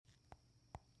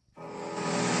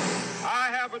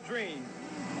have a dream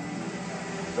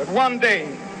that one day,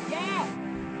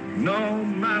 no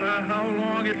matter how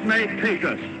long it may take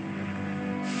us,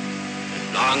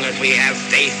 as long as we have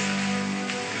faith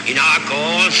in our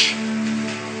cause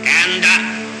and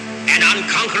an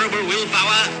unconquerable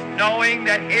willpower, knowing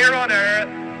that here on earth,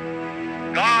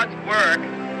 God's work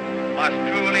must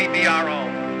truly be our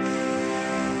own.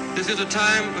 This is a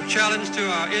time of challenge to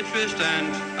our interest and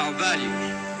our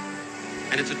values.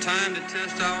 And it's a time to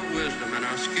test our wisdom and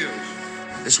our skills.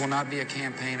 This will not be a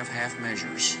campaign of half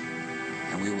measures,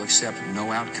 and we will accept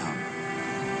no outcome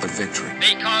but victory.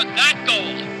 Because that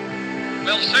goal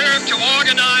will serve to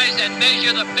organize and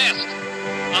measure the best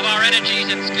of our energies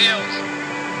and skills.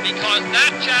 Because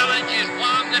that challenge is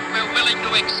one that we're willing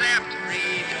to accept.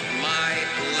 read my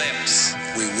lips.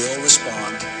 We will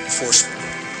respond forcefully.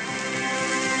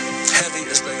 Heavy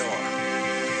as they are,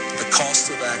 the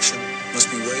cost of action must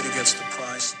be weighed against the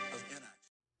price of inaction.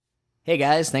 Hey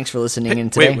guys, thanks for listening in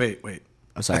today. Wait.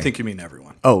 I'm sorry. I think you mean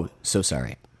everyone. Oh, so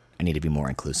sorry. I need to be more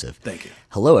inclusive. Thank you.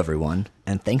 Hello, everyone,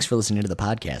 and thanks for listening to the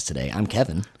podcast today. I'm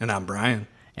Kevin, And I'm Brian.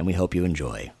 and we hope you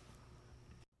enjoy.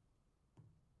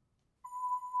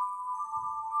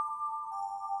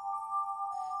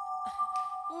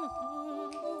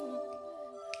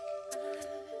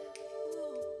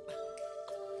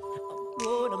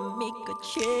 Gonna make a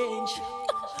change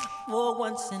for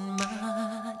once in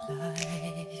my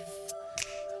life.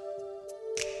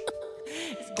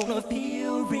 It's gonna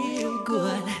feel real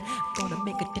good. Gonna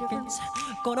make a difference.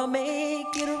 Gonna make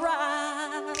it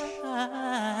right.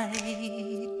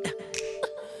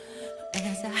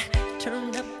 As I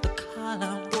turn up the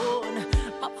collar on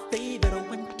my favorite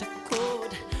winter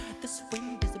coat, this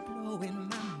wind is blowing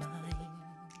my mind.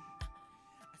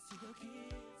 I see the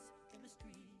kids in the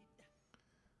street.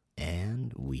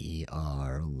 And we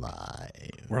are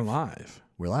live. We're live.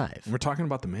 We're live. We're talking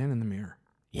about the man in the mirror.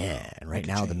 Yeah, and right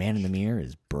now the man in the mirror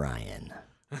is Brian.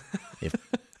 If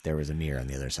there was a mirror on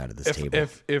the other side of this table.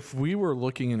 If we were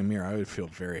looking in a mirror, I would feel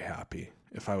very happy.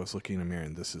 If I was looking in a mirror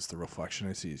and this is the reflection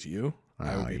I see as you,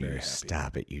 I would be very happy.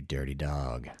 Stop it, you dirty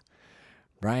dog.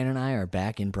 Brian and I are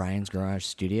back in Brian's Garage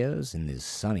Studios in the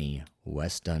sunny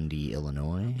West Dundee,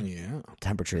 Illinois. Yeah.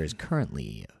 Temperature is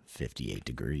currently 58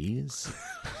 degrees.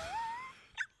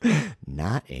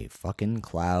 Not a fucking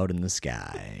cloud in the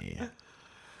sky.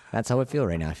 That's how I feel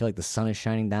right now. I feel like the sun is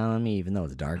shining down on me even though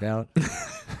it's dark out.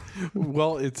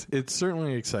 Well, it's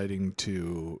certainly exciting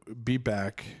to be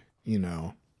back, you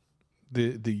know,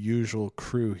 the usual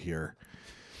crew here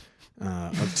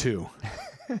of two.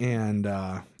 And,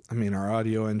 I mean, our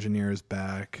audio engineer is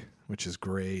back, which is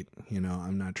great. You know,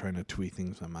 I'm not trying to tweak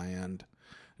things on my end.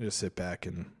 I just sit back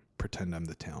and pretend I'm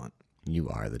the talent. You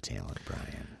are the talent,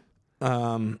 Brian.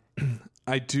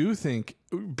 I do think,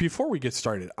 before we get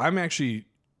started,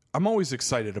 I'm always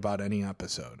excited about any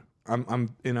episode.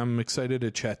 I'm excited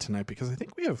to chat tonight because I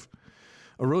think we have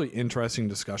a really interesting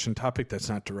discussion topic that's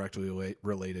not directly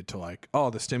related to like,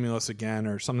 oh, the stimulus again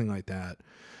or something like that.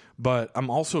 But I'm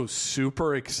also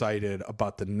super excited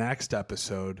about the next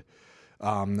episode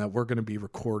that we're going to be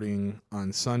recording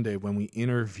on Sunday when we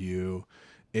interview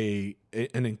an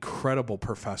incredible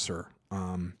professor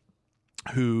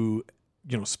who,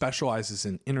 you know, specializes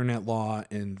in internet law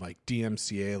and like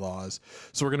DMCA laws.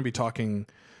 So we're going to be talking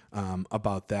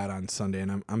about that on Sunday,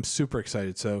 and I'm super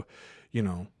excited. So, you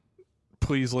know,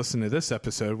 please listen to this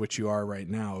episode, which you are right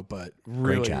now, but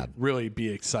really be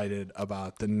excited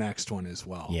about the next one as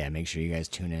well. Yeah, make sure you guys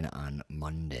tune in on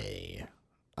Monday,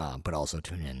 but also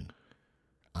tune in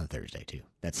on Thursday too.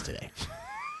 That's today.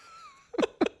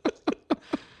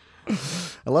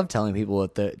 I love telling people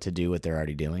what to do what they're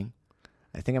already doing.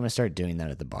 I think I'm going to start doing that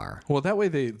at the bar. Well, that way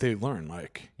they learn,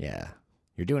 like... Yeah.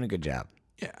 You're doing a good job.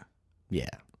 Yeah. Yeah.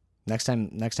 Next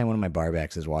time one of my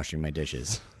barbacks is washing my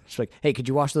dishes. She's like, hey, could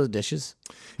you wash those dishes?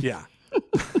 Yeah.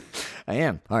 I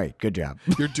am. All right, good job.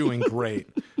 You're doing great.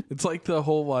 It's like the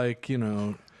whole, like, you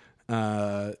know,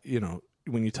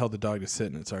 when you tell the dog to sit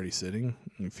and it's already sitting,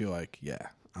 you feel like, yeah,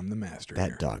 I'm the master here.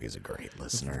 That dog is a great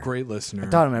listener. Great listener. I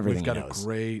taught him everything We've got he knows.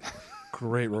 a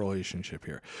great relationship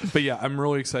here. But yeah, I'm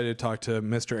really excited to talk to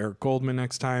Mr. Eric Goldman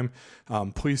next time.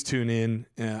 Please tune in.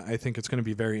 I think it's going to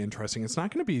be very interesting. It's not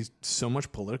going to be so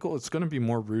much political. It's going to be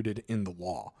more rooted in the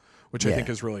law, which I think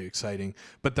is really exciting.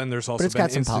 But then there's also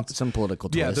some political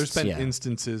twists. Yeah, there's been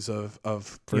instances of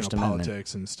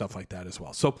politics and stuff like that as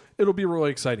well. So it'll be really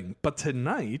exciting. But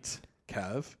tonight,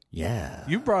 Kev,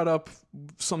 you brought up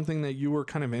something that you were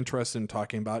kind of interested in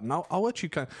talking about, and I'll let you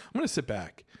I'm going to sit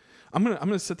back. I'm going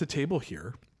to set the table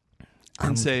here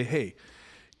and say, hey,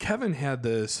 Kevin had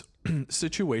this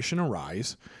situation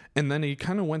arise, and then he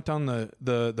kind of went down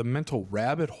the mental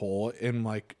rabbit hole and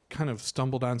like kind of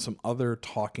stumbled on some other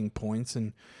talking points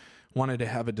and wanted to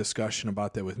have a discussion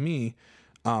about that with me.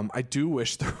 I do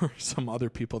wish there were some other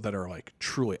people that are like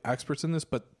truly experts in this,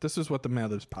 but this is what the Mad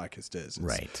Libs podcast is. It's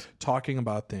right. Talking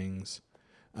about things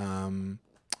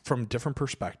from different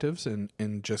perspectives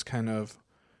and just kind of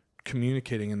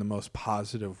communicating in the most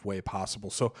positive way possible.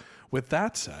 So with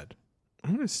that said,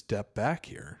 I'm going to step back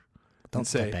here. Don't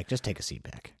step back. Just take a seat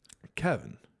back.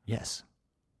 Kevin. Yes.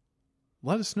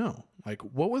 Let us know. Like,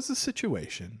 what was the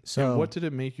situation? So, and what did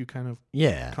it make you kind of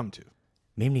come to?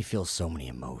 Made me feel so many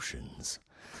emotions.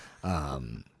 I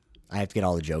have to get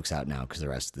all the jokes out now because the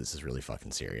rest of this is really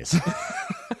fucking serious.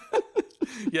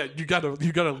 Yeah, you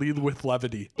gotta lead with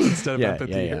levity instead of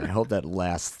empathy. Yeah. I hope that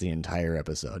lasts the entire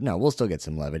episode. No, we'll still get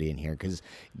some levity in here because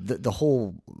the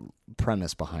whole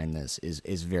premise behind this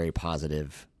is very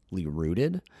positively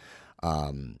rooted.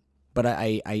 But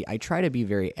I try to be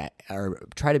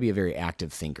a very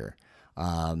active thinker.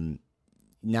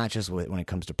 Not just when it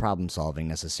comes to problem solving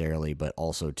necessarily, but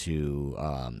also to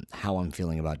how I'm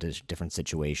feeling about different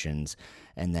situations.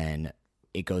 And then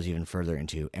it goes even further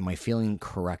into, am I feeling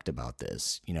correct about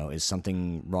this? You know, is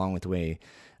something wrong with the way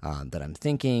that I'm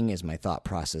thinking? Is my thought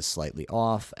process slightly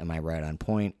off? Am I right on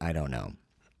point? I don't know.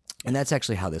 And that's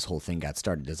actually how this whole thing got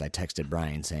started, is I texted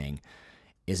Brian saying,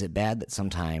 is it bad that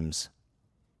sometimes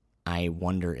I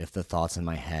wonder if the thoughts in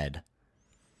my head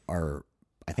are...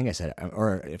 I think I said,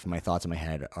 or if my thoughts in my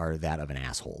head are that of an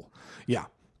asshole. Yeah.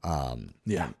 And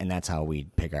that's how we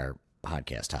pick our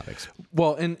podcast topics.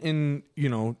 Well, and you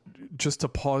know, just to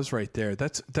pause right there,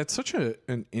 that's such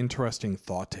an interesting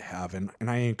thought to have. And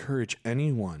I encourage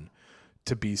anyone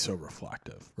to be so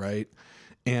reflective, right?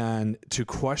 And to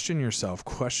question yourself,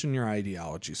 question your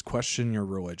ideologies, question your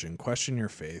religion, question your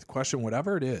faith, question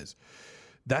whatever it is.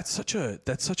 That's such a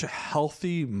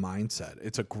healthy mindset.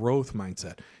 It's a growth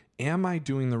mindset. Am I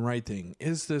doing the right thing?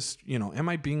 Is this, am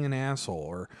I being an asshole?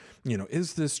 Or,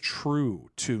 is this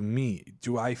true to me?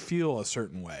 Do I feel a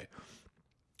certain way?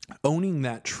 Owning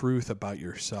that truth about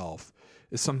yourself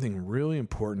is something really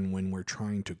important when we're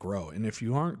trying to grow. And if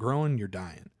you aren't growing, you're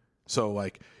dying. So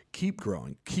like, keep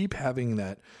growing, keep having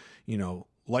that,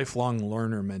 lifelong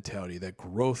learner mentality, that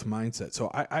growth mindset. So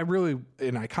I really,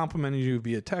 and I complimented you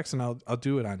via text, and I'll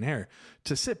do it on air,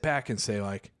 to sit back and say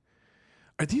like,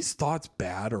 are these thoughts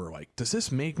bad, or like, does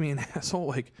this make me an asshole?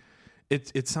 Like,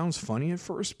 it sounds funny at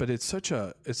first, but it's such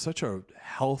a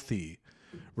healthy,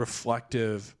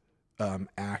 reflective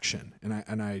action,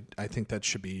 and I think that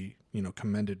should be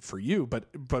commended for you, but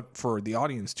for the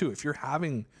audience too. If you're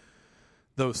having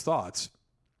those thoughts,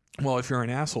 well, if you're an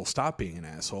asshole, stop being an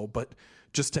asshole. But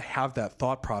just to have that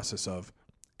thought process of,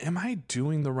 am I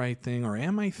doing the right thing, or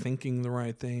am I thinking the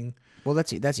right thing? Well,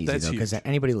 that's easy though, because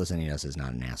anybody listening to us is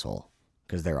not an asshole.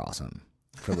 Because they're awesome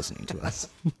for listening to us.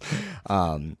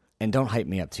 And don't hype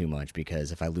me up too much,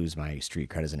 because if I lose my street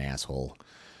cred as an asshole,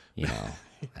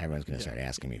 everyone's going to start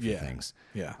asking me for things.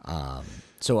 Yeah.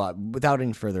 So without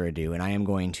any further ado, and I am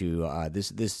going to,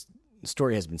 this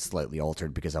story has been slightly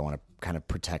altered because I want to kind of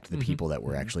protect the people that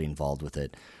were actually involved with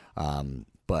it.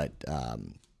 But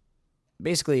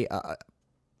basically,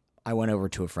 I went over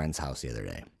to a friend's house the other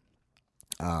day,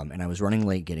 and I was running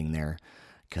late getting there,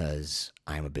 because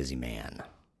I'm a busy man.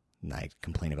 And I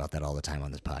complain about that all the time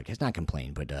on this podcast. Not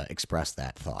complain, but express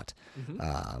that thought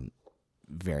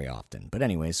very often. But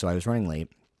anyway, so I was running late.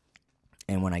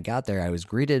 And when I got there, I was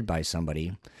greeted by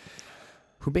somebody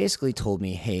who basically told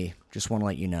me, hey, just want to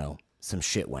let you know, some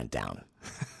shit went down.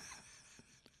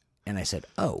 And I said,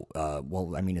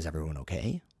 well, I mean, is everyone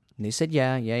okay? And they said,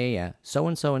 yeah.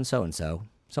 So-and-so and so-and-so,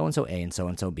 so-and-so A and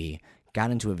so-and-so B, got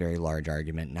into a very large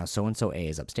argument. Now so-and-so A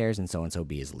is upstairs and so-and-so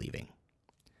B is leaving.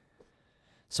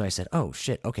 So I said, oh,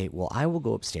 shit, okay, well, I will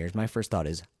go upstairs. My first thought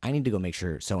is, I need to go make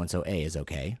sure so-and-so A is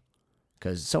okay,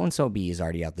 because so-and-so B is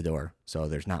already out the door, so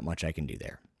there's not much I can do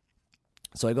there.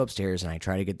 So I go upstairs and I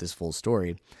try to get this full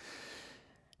story,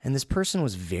 and this person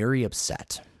was very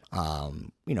upset,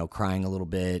 crying a little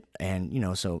bit,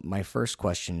 and, so my first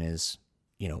question is,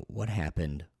 what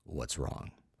happened? What's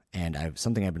wrong? And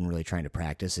something I've been really trying to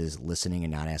practice is listening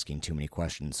and not asking too many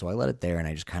questions. So I let it there, and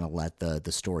I just kind of let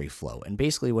the story flow. And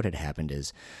basically what had happened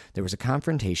is there was a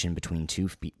confrontation between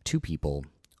two people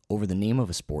over the name of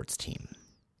a sports team,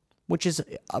 which is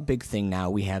a big thing now.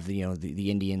 We have the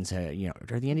Indians. Are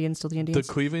the Indians still the Indians?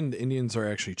 The Cleveland Indians are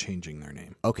actually changing their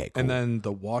name. Okay, cool. And then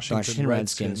the Washington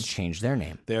Redskins changed their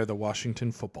name. They are the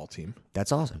Washington Football Team.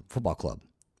 That's awesome. Football club.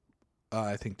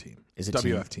 I think team. Is it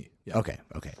WFT? Team? Yeah. Okay.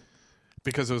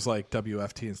 Because it was like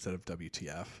WFT instead of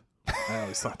WTF. I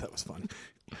always thought that was fun.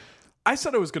 I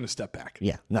said I was going to step back.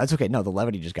 Yeah, no, that's okay. No, the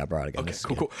levity just got brought again. Okay,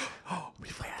 cool. Oh, we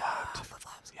flip-flopped.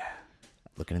 Flip-flops. Yeah.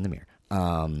 Looking in the mirror.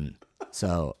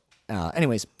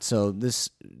 Anyways, so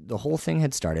the whole thing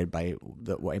had started by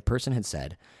a person had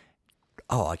said,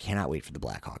 "Oh, I cannot wait for the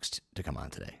Blackhawks to come on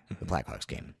today. The Blackhawks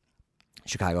game,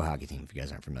 Chicago hockey team. If you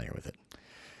guys aren't familiar with it,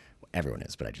 everyone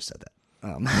is, but I just said that."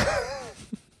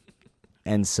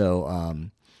 And so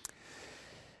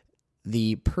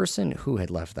the person who had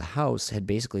left the house had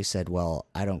basically said, "Well,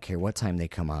 I don't care what time they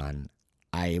come on.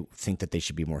 I think that they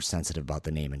should be more sensitive about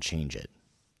the name and change it."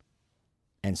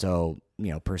 And so,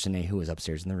 person A who was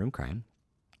upstairs in the room crying,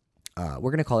 we're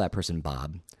going to call that person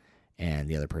Bob, and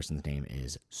the other person's name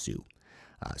is Sue.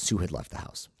 Sue had left the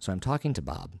house. So I'm talking to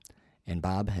Bob, and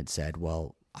Bob had said,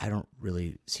 "Well, I don't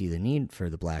really see the need for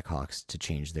the Blackhawks to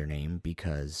change their name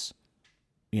because,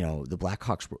 the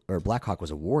Blackhawk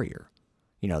was a warrior.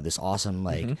 This awesome,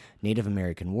 Native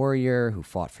American warrior who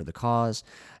fought for the cause.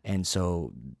 And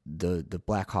so the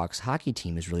Blackhawks hockey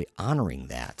team is really honoring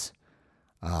that.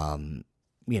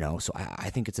 So I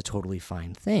think it's a totally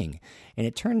fine thing." And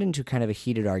it turned into kind of a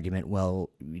heated argument. Well,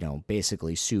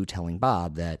 basically Sue telling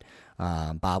Bob that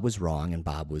Bob was wrong and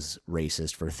Bob was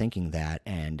racist for thinking that,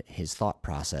 and his thought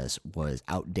process was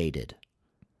outdated.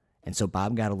 And so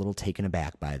Bob got a little taken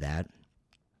aback by that.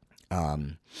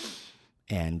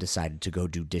 And decided to go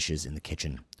do dishes in the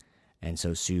kitchen. And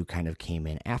so Sue kind of came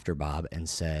in after Bob and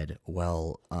said,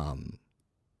 "Well,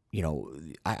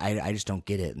 I just don't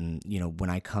get it. And, when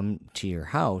I come to your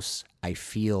house, I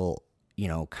feel,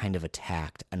 kind of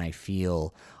attacked, and I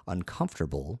feel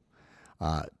uncomfortable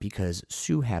because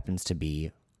Sue happens to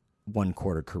be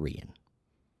 1/4 Korean."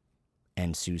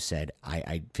 And Sue said,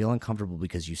 I feel uncomfortable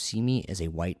because you see me as a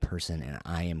white person and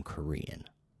I am Korean."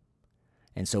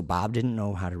 And so Bob didn't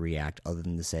know how to react other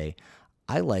than to say,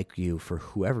 "I like you for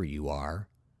whoever you are,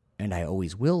 and I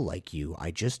always will like you.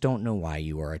 I just don't know why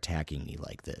you are attacking me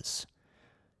like this."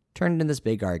 Turned into this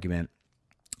big argument.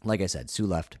 Like I said, Sue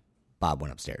left. Bob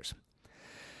went upstairs.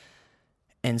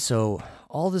 And so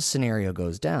all this scenario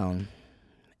goes down,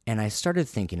 and I started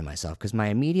thinking to myself, because my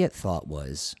immediate thought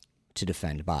was to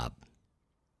defend Bob.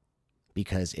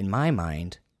 Because in my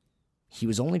mind, he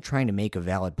was only trying to make a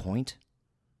valid point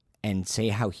and say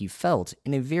how he felt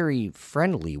in a very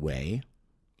friendly way,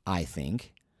 I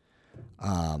think.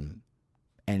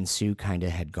 And Sue kind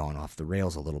of had gone off the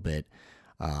rails a little bit.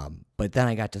 But then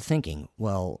I got to thinking,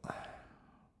 well,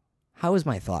 how is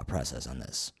my thought process on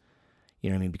this?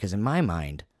 You know what I mean? Because in my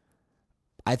mind,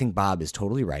 I think Bob is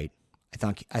totally right.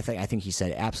 I think he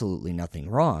said absolutely nothing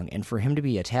wrong, and for him to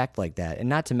be attacked like that, and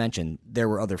not to mention there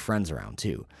were other friends around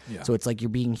too. Yeah. So it's like you're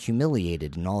being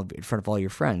humiliated in front of all your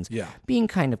friends. Yeah. Being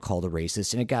kind of called a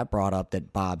racist, and it got brought up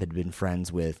that Bob had been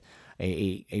friends with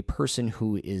a person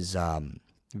who is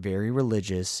very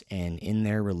religious, and in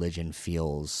their religion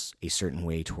feels a certain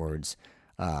way towards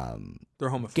they're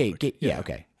homophobic.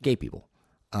 Gay people,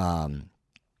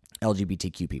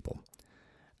 LGBTQ people.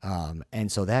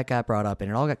 And so that got brought up, and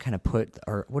it all got kind of put,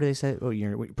 or what did they say? Oh,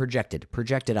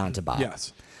 projected onto Bob.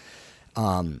 Yes.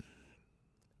 And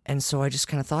so I just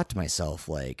kind of thought to myself,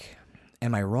 like,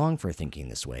 am I wrong for thinking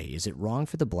this way? Is it wrong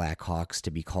for the Blackhawks to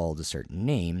be called a certain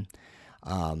name?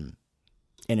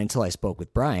 And until I spoke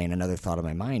with Brian, another thought in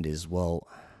my mind is, well,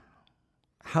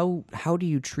 how do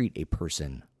you treat a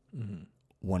person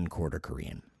 1/4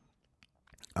 Korean?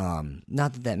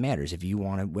 Not that matters. If you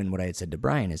want to, when what I had said to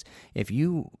Brian is, if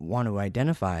you want to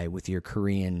identify with your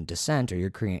Korean descent or your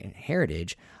Korean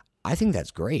heritage, I think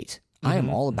that's great. I am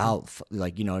all about,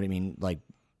 like, you know what I mean? Like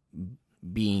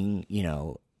being,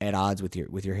 at odds with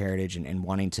your heritage and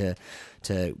wanting to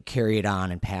carry it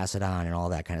on and pass it on and all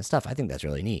that kind of stuff. I think that's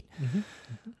really neat.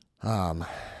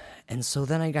 And so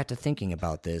then I got to thinking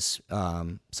about this.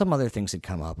 Some other things had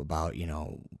come up about,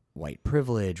 white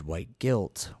privilege, white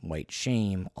guilt, white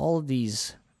shame, all of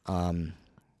these. I'm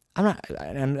not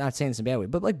saying this in a bad way,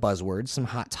 but like buzzwords, some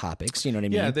hot topics. You know what I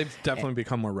mean? Yeah, they've definitely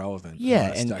become more relevant.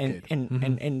 Yeah,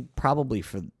 and probably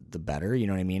for the better. You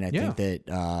know what I mean? I think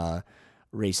that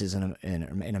racism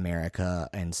in America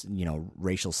and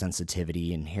racial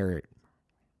sensitivity and heritage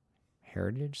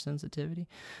sensitivity.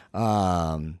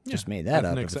 Just made that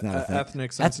up. If it's not a thing.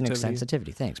 Ethnic sensitivity. Ethnic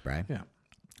sensitivity. Thanks, Brian. Yeah.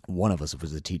 One of us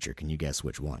was a teacher. Can you guess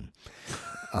which one?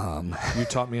 You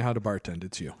taught me how to bartend.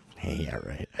 It's you. Hey, yeah,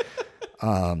 right.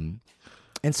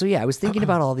 And so, I was thinking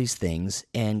about all these things,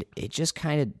 and it just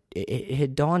kind of, it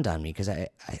had dawned on me, because I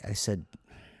said,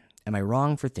 am I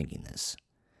wrong for thinking this?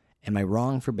 Am I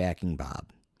wrong for backing Bob?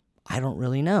 I don't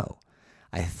really know.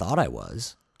 I thought I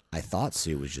was. I thought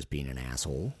Sue was just being an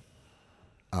asshole.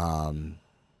 And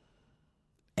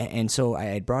And so I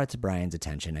had brought it to Brian's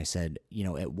attention. I said,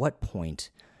 at what point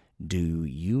do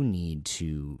you need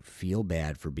to feel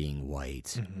bad for being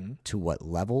white? Mm-hmm. To what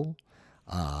level?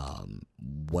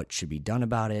 What should be done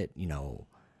about it?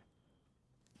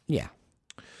 Yeah.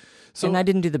 So, and I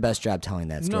didn't do the best job telling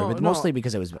that story, but mostly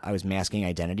because I was masking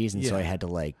identities, and so I had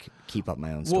to keep up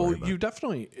my own story. Well, you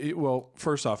definitely.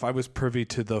 First off, I was privy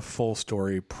to the full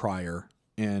story prior,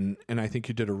 and I think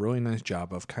you did a really nice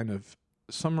job of kind of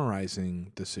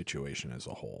summarizing the situation as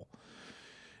a whole.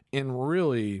 And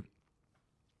really,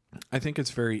 I think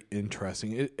it's very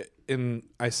interesting. And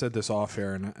I said this off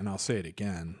air, and I'll say it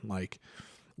again.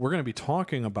 We're going to be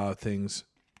talking about things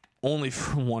only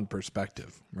from one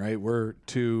perspective, right? We're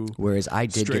two. Whereas I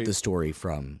did get the story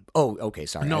from. Oh, okay,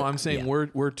 sorry. No, I'm saying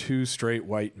we're two straight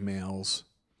white males,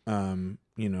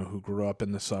 who grew up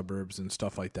in the suburbs and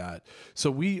stuff like that. So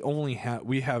we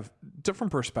have different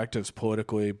perspectives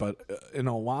politically, but in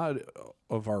a lot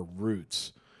of our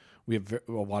roots, we have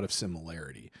a lot of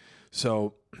similarity.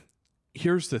 So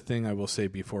here's the thing I will say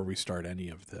before we start any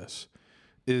of this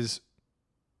is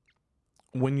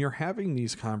when you're having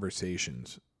these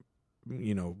conversations,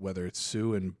 whether it's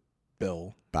Sue and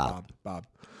Bill, Bob,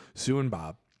 Sue and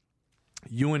Bob,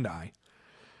 you and I,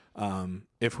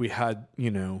 if we had,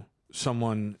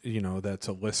 someone, that's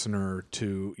a listener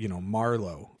to,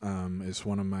 Marlo, is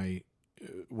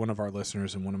one of our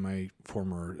listeners and one of my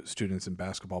former students and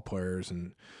basketball players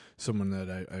and someone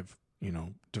that I've,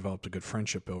 developed a good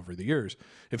friendship over the years.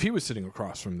 If he was sitting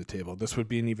across from the table, this would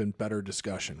be an even better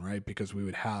discussion, right? Because we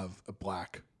would have a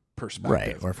black perspective.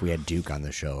 Right. Or if we had Duke on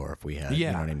the show, or if we had, you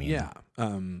know what I mean? Yeah.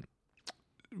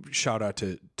 Shout out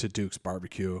to Duke's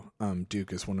Barbecue.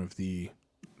 Duke is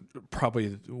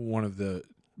probably one of the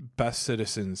best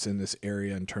citizens in this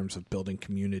area in terms of building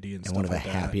community and stuff one of the like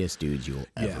that. happiest dudes you'll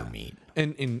ever meet.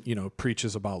 And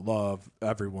preaches about love,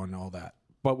 everyone, all that.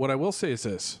 But what I will say is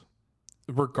this,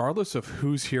 regardless of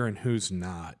who's here and who's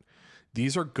not,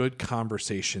 these are good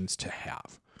conversations to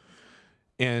have.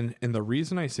 And the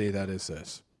reason I say that is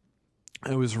this.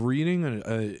 I was reading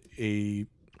an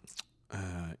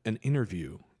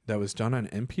interview that was done on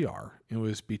NPR. It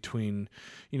was between,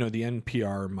 the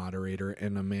NPR moderator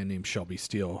and a man named Shelby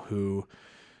Steele, who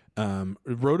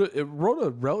wrote a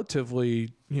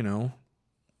relatively,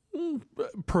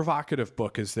 provocative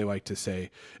book, as they like to say.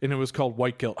 And it was called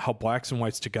White Guilt, How Blacks and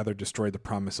Whites Together Destroyed the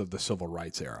Promise of the Civil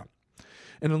Rights Era.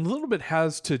 And a little bit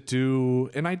has to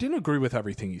do, and I didn't agree with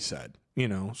everything he said,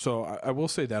 so I will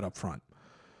say that up front.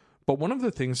 But one of the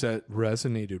things that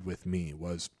resonated with me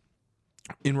was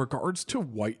in regards to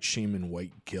white shame and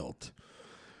white guilt.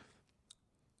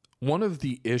 One of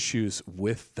the issues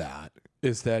with that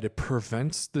is that it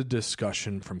prevents the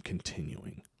discussion from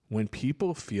continuing. When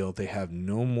people feel they have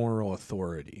no moral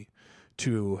authority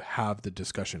to have the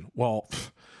discussion, well,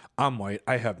 I'm white,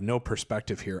 I have no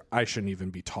perspective here, I shouldn't even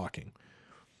be talking.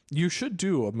 You should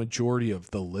do a majority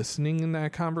of the listening in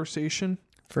that conversation.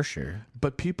 For sure.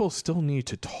 But people still need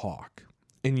to talk,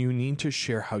 and you need to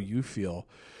share how you feel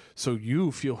so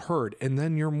you feel heard, and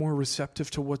then you're more receptive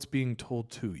to what's being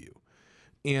told to you.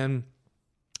 And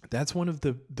that's one of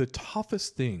the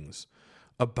toughest things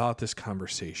about this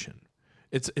conversation.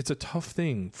 It's a tough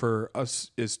thing for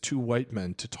us as two white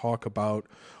men to talk about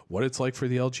what it's like for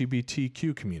the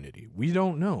LGBTQ community. We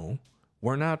don't know.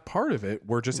 We're not part of it.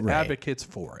 We're just advocates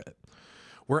for it.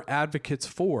 We're advocates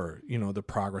for, the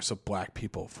progress of black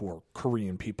people, for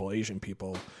Korean people, Asian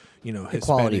people,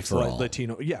 equality Hispanics, for all.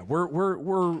 Latino. Yeah,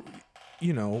 we're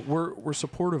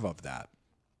supportive of that.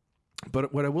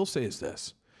 But what I will say is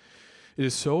this. It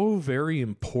is so very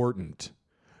important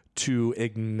to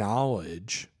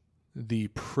acknowledge the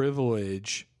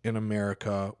privilege in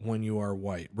America when you are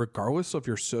white, regardless of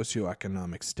your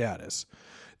socioeconomic status.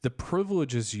 The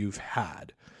privileges you've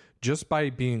had just by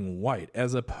being white,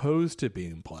 as opposed to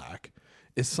being black,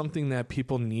 is something that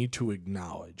people need to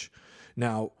acknowledge.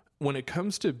 Now, when it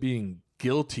comes to being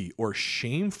guilty or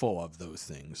shameful of those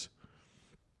things,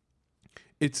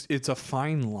 it's a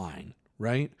fine line,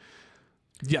 right?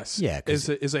 Yes. Yeah. As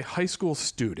a high school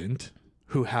student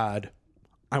who had,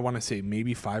 I want to say,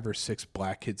 maybe 5 or 6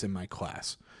 black kids in my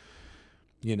class,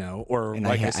 or and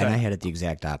like I said, and I had it the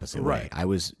exact opposite right. way. I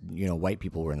was, white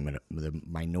people were in the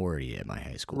minority at my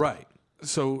high school. Right.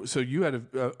 So you had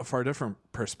a far different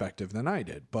perspective than I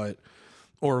did,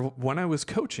 or when I was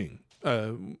coaching,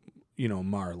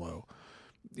 Marlo,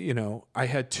 I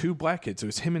had 2 black kids. It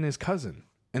was him and his cousin,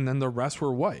 and then the rest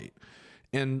were white.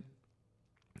 And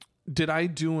did I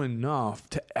do enough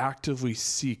to actively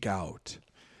seek out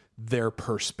their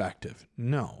perspective?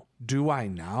 No. Do I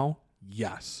now?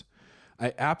 Yes.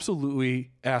 I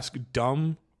absolutely ask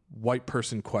dumb white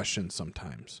person questions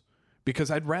sometimes because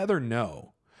I'd rather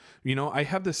know. You know, I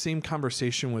have the same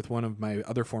conversation with one of my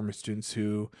other former students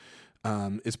who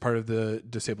is part of the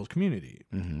disabled community.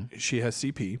 Mm-hmm. She has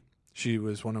CP. She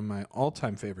was one of my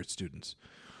all-time favorite students.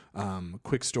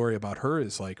 Quick story about her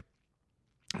is like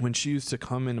when she used to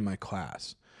come into my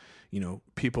class, you know,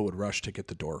 people would rush to get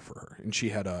the door for her. And she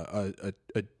had a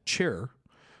chair,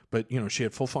 but, you know, she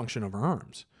had full function of her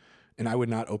arms. And I would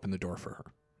not open the door for her.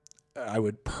 I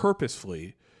would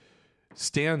purposefully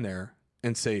stand there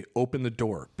and say, open the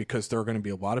door, because there are going to be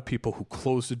a lot of people who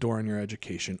close the door on your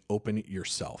education. Open it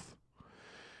yourself.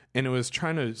 And it was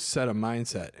trying to set a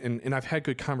mindset. And I've had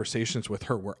good conversations with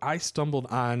her where I stumbled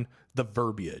on the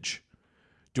verbiage.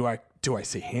 Do I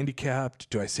say handicapped?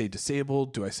 Do I say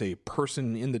disabled? Do I say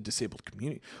person in the disabled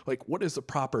community? Like, what is the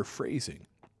proper phrasing?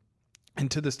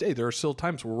 And to this day, there are still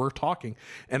times where we're talking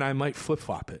and I might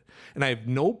flip-flop it. And I have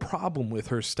no problem with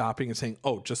her stopping and saying,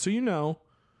 oh, just so you know,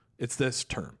 it's this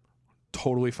term.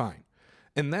 Totally fine.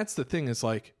 And that's the thing is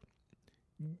like,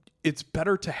 it's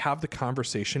better to have the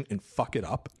conversation and fuck it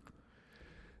up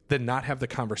than not have the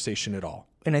conversation at all.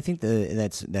 And I think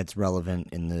that's relevant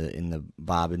in the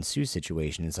Bob and Sue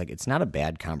situation. It's like, it's not a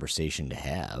bad conversation to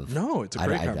have. No, it's a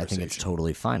great conversation. I think it's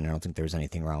totally fine. I don't think there's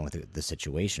anything wrong with the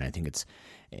situation. I think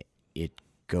it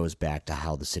goes back to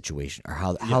how the situation or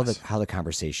how the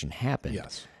conversation happened.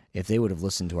 Yes. If they would have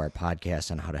listened to our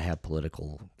podcast on how to have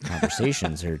political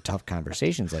conversations or tough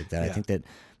conversations like that, I think that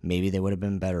maybe they would have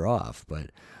been better off.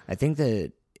 But I think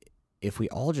that if we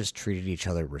all just treated each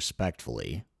other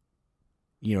respectfully,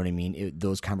 you know what I mean?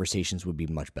 Those conversations would be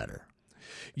much better.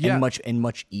 Yeah. And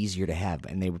much easier to have.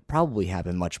 And they would probably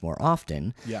happen much more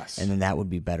often. Yes. And then that would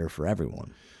be better for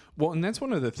everyone. Well, and that's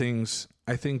one of the things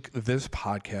I think this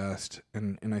podcast,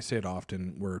 and I say it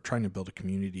often, we're trying to build a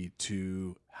community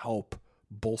to help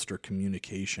bolster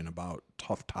communication about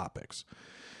tough topics.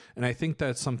 And I think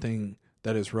that's something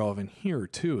that is relevant here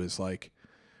too, is like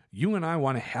you and I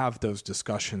want to have those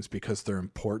discussions because they're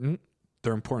important.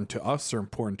 They're important to us. They're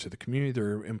important to the community.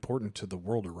 They're important to the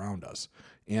world around us.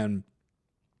 And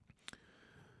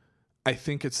I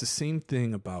think it's the same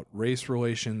thing about race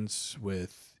relations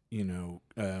with, you know,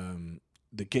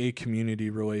 the gay community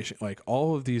relation, like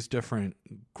all of these different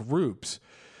groups.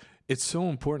 It's so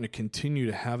important to continue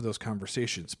to have those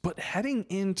conversations. But heading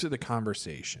into the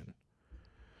conversation,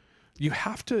 you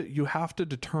have to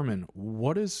determine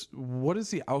what is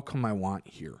the outcome I want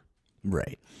here.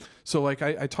 Right. So like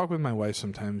I talk with my wife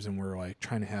sometimes and we're like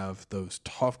trying to have those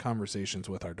tough conversations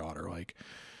with our daughter. Like,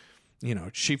 you know,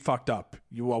 she fucked up.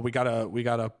 We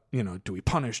gotta, you know, do we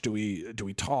punish? Do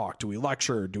we talk? Do we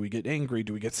lecture? Do we get angry?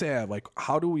 Do we get sad? Like,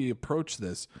 how do we approach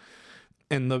this?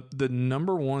 And the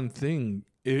number one thing,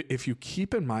 if you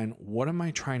keep in mind, what am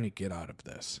I trying to get out of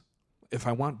this? If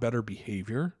I want better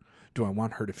behavior, do I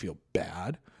want her to feel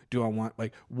bad? Do I want,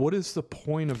 like, what is the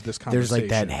point of this conversation? There's like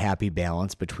that happy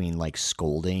balance between like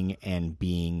scolding and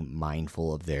being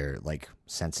mindful of their like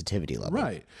sensitivity level.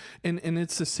 Right. And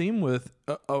it's the same with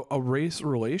a race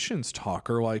relations talk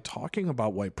or like talking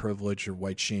about white privilege or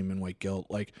white shame and white guilt.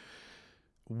 Like,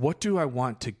 what do I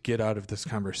want to get out of this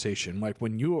conversation? Like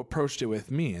when you approached it with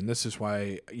me, and this is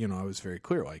why, you know, I was very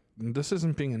clear, like, this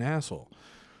isn't being an asshole.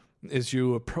 Is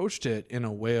you approached it in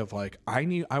a way of like,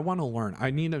 I want to learn.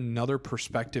 I need another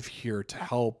perspective here to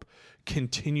help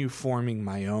continue forming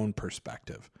my own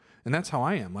perspective. And that's how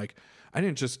I am. Like, I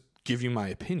didn't just give you my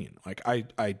opinion. Like I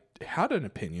had an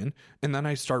opinion and then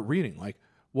I start reading like,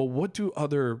 well, what do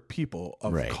other people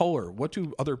of color, what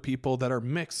do other people that are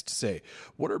mixed say?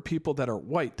 What are people that are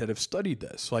white that have studied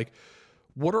this? Like,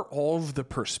 what are all of the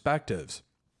perspectives?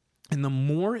 And the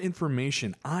more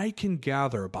information I can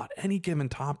gather about any given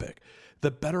topic,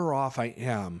 the better off I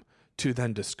am to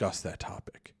then discuss that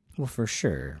topic. Well, for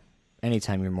sure.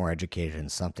 Anytime you're more educated in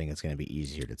something, it's going to be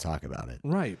easier to talk about it.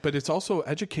 Right. But it's also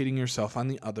educating yourself on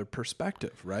the other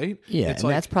perspective, right? Yeah. It's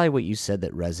and that's probably what you said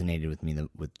that resonated with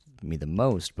me the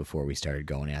most before we started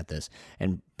going at this.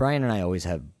 And Brian and I always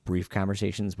have brief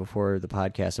conversations before the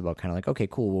podcast about kind of like, okay,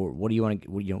 cool. Well, what do you want to,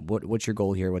 what's your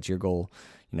goal here? What's your goal?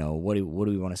 You know, what do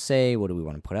we want to say? What do we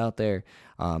want to put out there?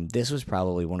 This was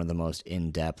probably one of the most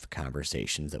in-depth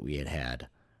conversations that we had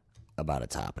about a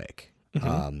topic.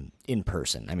 Mm-hmm. In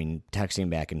person. I mean, texting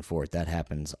back and forth, that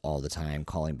happens all the time.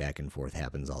 Calling back and forth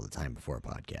happens all the time before a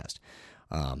podcast.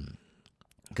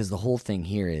 Because the whole thing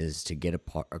here is to get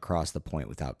across the point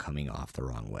without coming off the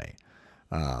wrong way.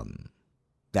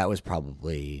 That was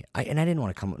probably, I didn't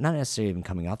want to not necessarily even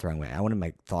coming off the wrong way. I wanted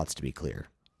my thoughts to be clear,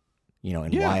 you know,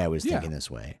 and why I was thinking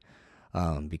this way.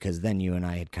 Because then you and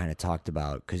I had kind of talked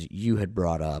about, because you had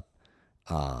brought up,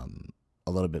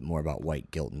 a little bit more about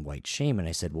white guilt and white shame, and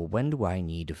I said, well, when do I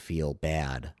need to feel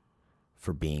bad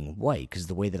for being white? Because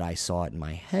the way that I saw it in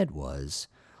my head was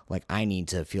like I need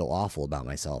to feel awful about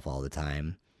myself all the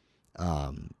time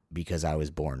because I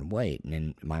was born white, and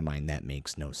in my mind that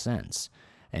makes no sense.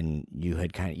 And you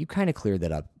kind of cleared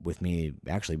that up with me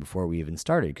actually before we even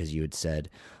started, because you had said,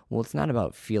 well, it's not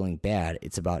about feeling bad,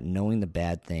 it's about knowing the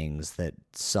bad things that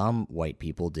some white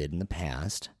people did in the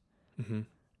past. Mm-hmm.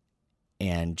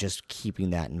 And just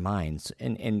keeping that in mind.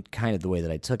 And kind of the way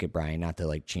that I took it, Brian, not to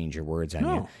like change your words on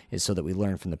you, is so that we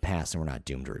learn from the past and we're not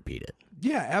doomed to repeat it.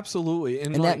 Yeah, absolutely.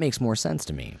 And that makes more sense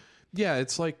to me. Yeah,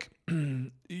 it's like,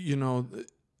 you know,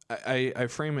 I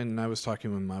frame it, and I was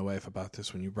talking with my wife about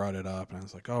this when you brought it up, and I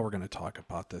was like, oh, we're going to talk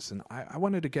about this. And I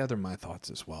wanted to gather my thoughts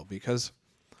as well, because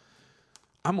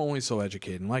I'm only so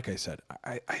educated. And like I said,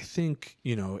 I think,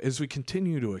 you know, as we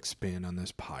continue to expand on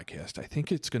this podcast, I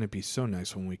think it's going to be so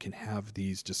nice when we can have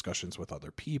these discussions with other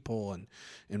people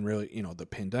and really, you know, the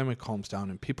pandemic calms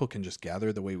down and people can just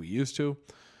gather the way we used to.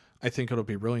 I think it'll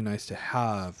be really nice to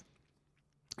have,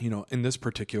 you know, in this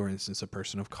particular instance, a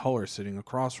person of color sitting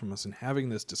across from us and having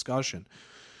this discussion.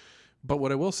 But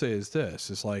what I will say is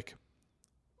this, is like,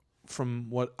 from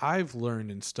what I've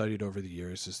learned and studied over the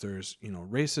years is there's, you know,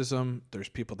 racism, there's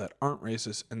people that aren't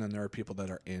racist, and then there are people that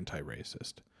are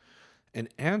anti-racist. And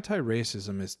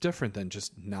anti-racism is different than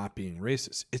just not being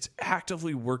racist. It's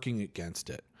actively working against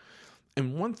it.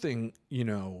 And one thing, you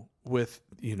know, with,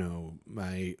 you know,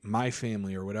 my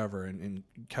family or whatever, and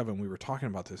Kevin, we were talking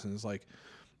about this, and it's like,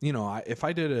 you know, if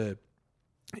I did a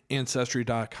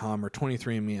Ancestry.com or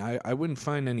 23andMe, I wouldn't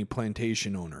find any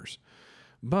plantation owners.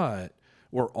 But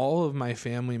were all of my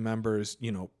family members,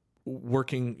 you know,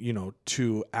 working, you know,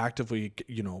 to actively,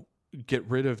 you know, get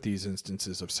rid of these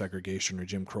instances of segregation or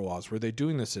Jim Crow laws? Were they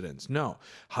doing the sit-ins? No.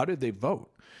 How did they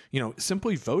vote? You know,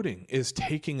 simply voting is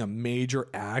taking a major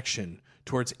action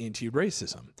towards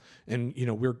anti-racism. And, you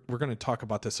know, we're going to talk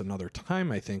about this another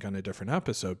time, I think, on a different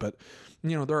episode. But,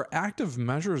 you know, there are active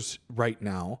measures right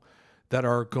now that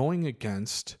are going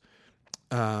against,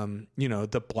 you know,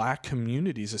 the black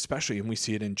communities, especially, and we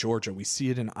see it in Georgia, we see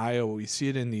it in Iowa, we see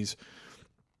it in these,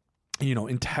 you know,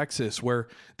 in Texas, where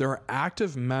there are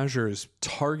active measures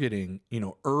targeting, you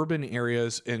know, urban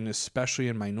areas and especially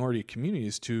in minority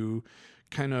communities to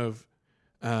kind of,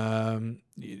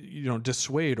 you know,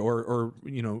 dissuade or,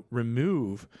 you know,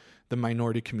 remove the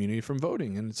minority community from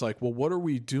voting. And it's like, well, what are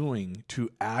we doing to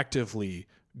actively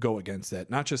go against that?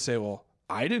 Not just say, well,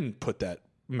 I didn't put that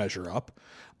measure up.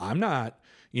 I'm not,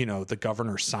 you know, the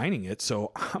governor signing it,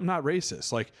 so I'm not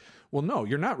racist. Like, well, no,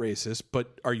 you're not racist,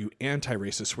 but are you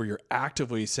anti-racist where you're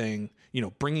actively saying, you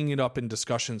know, bringing it up in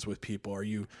discussions with people? Are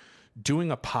you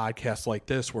doing a podcast like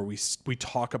this where we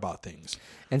talk about things?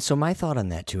 And so my thought on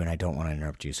that too, and I don't want to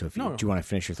interrupt you, so if do you want to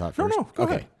finish your thought first? No, go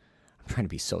ahead. I'm trying to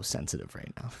be so sensitive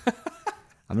right now.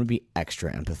 I'm going to be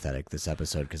extra empathetic this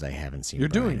episode because I haven't seen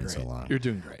Brian in so long. You're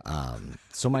doing great.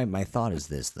 So my thought is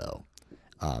this, though.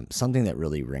 Something that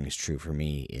really rings true for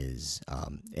me is,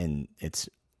 and it's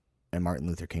a Martin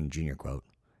Luther King Jr. quote,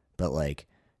 but like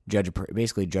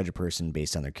basically judge a person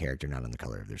based on their character, not on the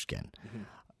color of their skin. Mm-hmm.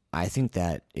 I think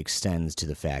that extends to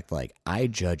the fact, like, I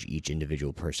judge each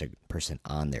individual person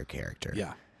on their character.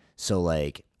 Yeah. So,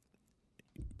 like,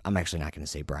 I'm actually not going to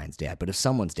say Brian's dad, but if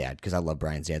someone's dad, because I love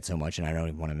Brian's dad so much and I don't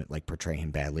even want to, like, portray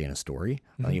him badly in a story,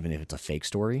 even if it's a fake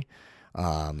story.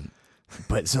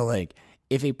 But so, like,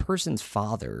 if a person's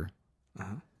father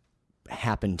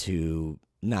happened to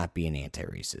not be an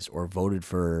anti-racist or voted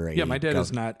for a... Yeah, my dad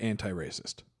is not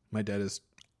anti-racist. My dad is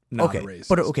not a racist.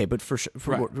 But for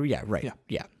right. Yeah, right.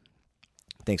 Yeah.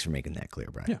 Thanks for making that clear,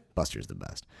 Brian. Yeah. Buster's the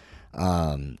best.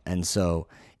 And so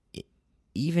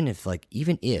even if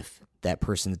that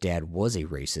person's dad was a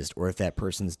racist, or if that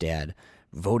person's dad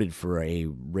voted for a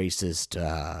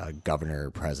racist governor,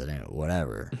 president,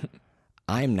 whatever,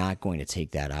 I'm not going to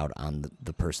take that out on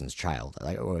the person's child.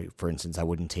 Or, for instance, I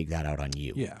wouldn't take that out on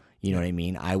you. Yeah. You know what I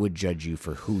mean? I would judge you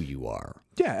for who you are.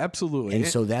 Yeah, absolutely. And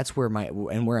so that's where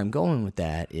where I'm going with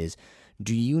that is,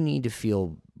 do you need to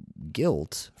feel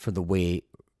guilt for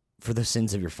the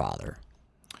sins of your father?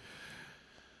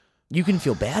 You can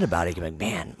feel bad about it. You can be like,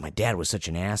 man, my dad was such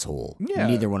an asshole. Yeah.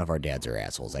 Neither one of our dads are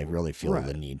assholes. I really feel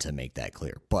the need to make that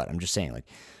clear. But I'm just saying, like,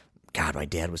 God, my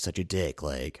dad was such a dick.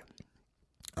 Like,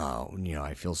 oh, you know,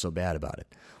 I feel so bad about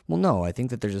it. Well, no, I think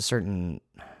that there's a certain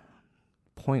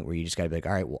point where you just got to be like,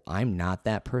 all right, well, I'm not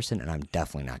that person, and I'm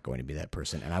definitely not going to be that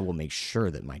person, and I will make sure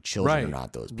that my children are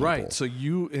not those people. Right. So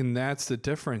and that's the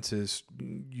difference, is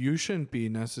you shouldn't be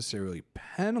necessarily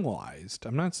penalized.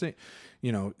 I'm not saying,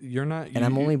 you're not. And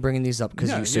I'm only bringing these up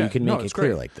because you can make it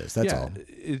clear like this. That's all.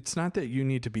 It's not that you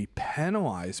need to be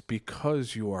penalized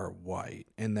because you are white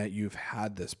and that you've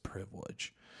had this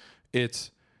privilege.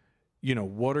 It's,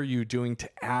 what are you doing to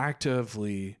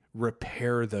actively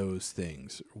repair those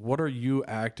things? What are you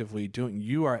actively doing?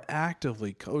 You are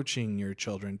actively coaching your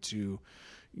children to,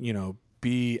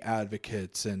 be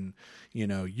advocates, and,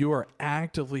 you are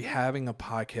actively having a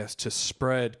podcast to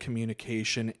spread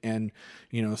communication and,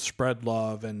 spread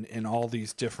love and all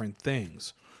these different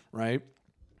things. Right.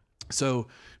 So,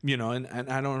 and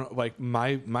I don't know, like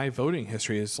my voting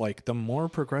history is like, the more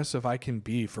progressive I can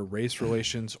be for race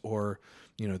relations or,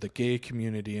 the gay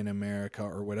community in America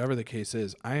or whatever the case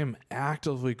is, I am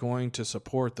actively going to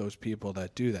support those people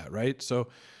that do that. Right. So,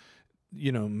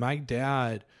 my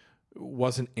dad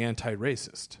wasn't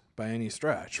anti-racist by any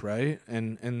stretch. Right.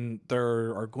 And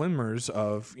there are glimmers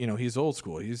of, he's old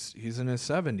school. He's in his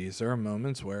 70s. There are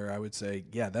moments where I would say,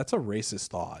 yeah, that's a racist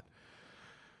thought.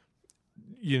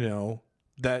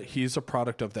 That he's a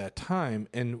product of that time,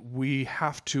 and we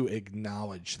have to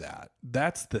acknowledge that.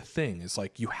 That's the thing, is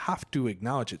like, you have to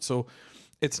acknowledge it. So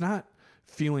it's not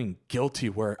feeling guilty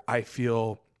where I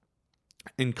feel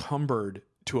encumbered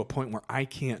to a point where I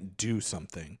can't do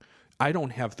something. I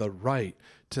don't have the right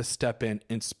to step in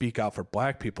and speak out for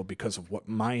black people because of what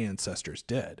my ancestors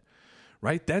did.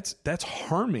 Right? That's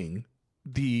harming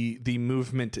the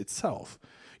movement itself.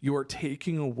 You are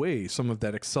taking away some of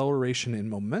that acceleration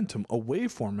and momentum away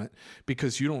from it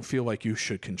because you don't feel like you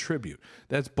should contribute.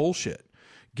 That's bullshit.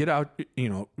 Get out,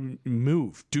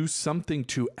 move, do something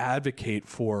to advocate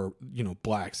for,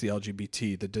 blacks, the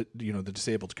LGBT, the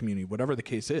disabled community, whatever the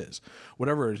case is,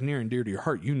 whatever is near and dear to your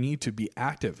heart. You need to be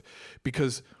active,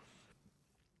 because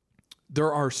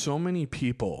there are so many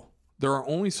people. There are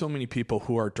only so many people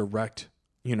who are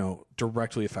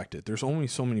directly affected. There's only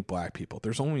so many black people.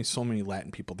 There's only so many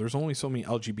Latin people. There's only so many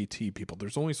LGBT people.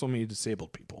 There's only so many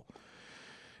disabled people.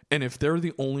 And if they're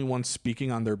the only ones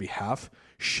speaking on their behalf,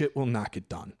 shit will not get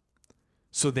done.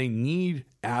 So they need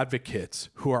advocates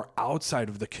who are outside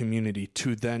of the community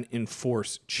to then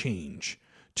enforce change,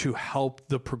 to help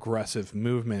the progressive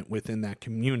movement within that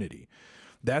community.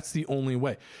 That's the only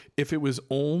way. If it was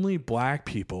only black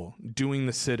people doing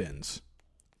the sit-ins,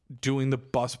 doing the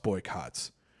bus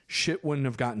boycotts, shit wouldn't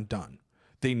have gotten done.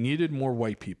 They needed more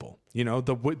white people.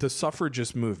 The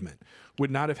suffragist movement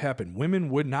would not have happened. Women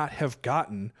would not have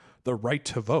gotten the right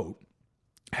to vote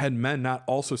had men not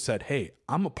also said, hey,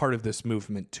 I'm a part of this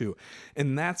movement too.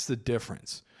 And that's the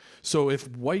difference. So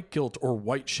if white guilt or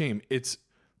white shame, it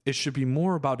should be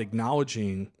more about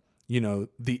acknowledging,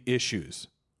 the issues.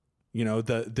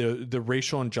 The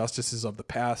racial injustices of the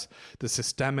past, the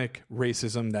systemic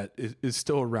racism that is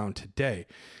still around today.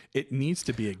 It needs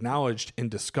to be acknowledged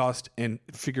and discussed and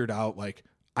figured out. Like,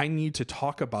 I need to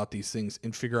talk about these things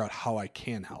and figure out how I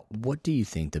can help. What do you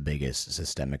think the biggest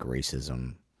systemic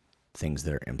racism things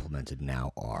that are implemented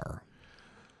now are?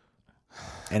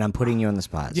 And I'm putting you on the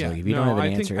spot. So if you don't have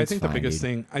an answer, it's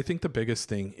fine, I think the biggest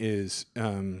thing is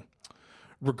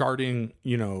regarding,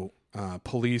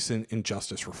 police and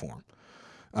justice reform.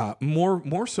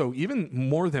 More so, even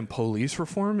more than police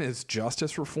reform, is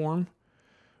justice reform.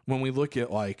 When we look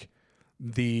at like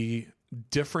the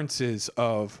differences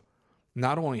of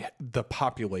not only the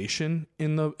population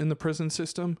in the prison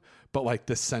system, but like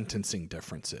the sentencing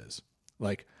differences,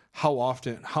 like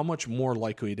how much more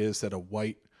likely it is that a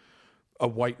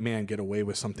white man get away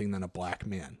with something than a black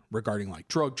man regarding like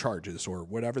drug charges or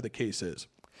whatever the case is.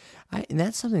 And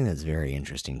that's something that's very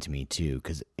interesting to me too,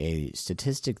 because a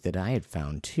statistic that I had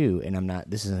found too, and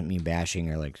this isn't me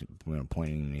bashing or like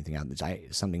pointing anything out.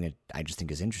 It's something that I just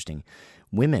think is interesting.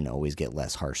 Women always get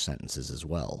less harsh sentences as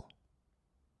well,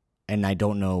 and I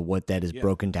don't know what that is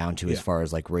broken down to as far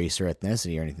as like race or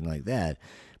ethnicity or anything like that.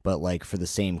 But like for the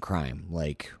same crime,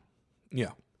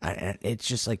 it's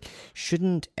just like,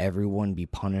 shouldn't everyone be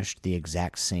punished the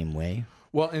exact same way?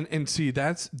 Well, and see,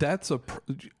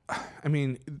 I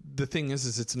mean, the thing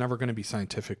is it's never going to be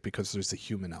scientific because there's a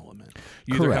human element.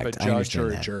 You either have a judge or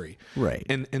a jury. Right.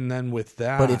 And then with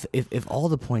that. But if all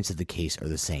the points of the case are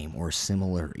the same or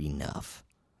similar enough.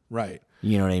 Right.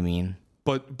 You know what I mean?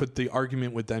 But the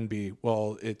argument would then be,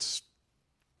 well, it's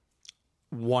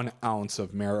 1 ounce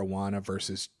of marijuana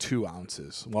versus 2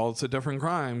 ounces. Well, it's a different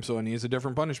crime, so it needs a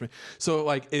different punishment. So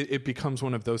like it becomes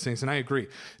one of those things. And I agree.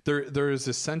 There is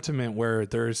a sentiment where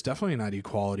there is definitely not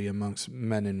equality amongst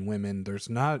men and women. There's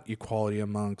not equality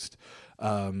amongst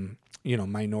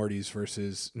minorities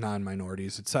versus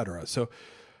non-minorities, etc. So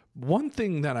one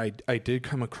thing that I did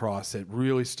come across that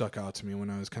really stuck out to me when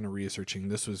I was kind of researching,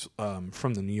 this was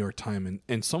from the New York Times,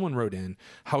 and someone wrote in,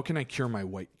 how can I cure my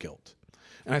white guilt?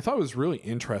 And I thought it was really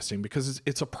interesting because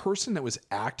it's a person that was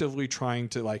actively trying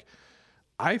to, like,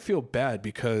 I feel bad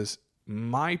because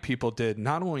my people did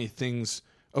not only things,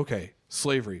 okay,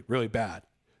 slavery, really bad,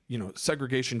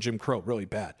 segregation, Jim Crow, really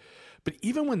bad. But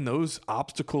even when those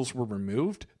obstacles were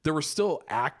removed, there were still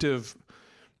active,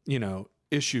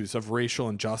 issues of racial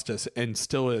injustice, and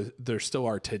there still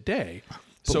are today. But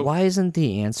so why isn't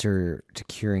the answer to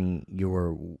curing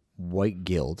your white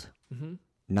guilt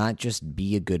not just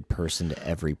be a good person to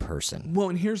every person? Well,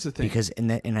 and here's the thing. Because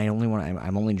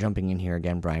I'm only jumping in here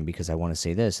again, Brian, because I want to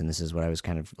say this, and this is what I was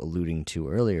kind of alluding to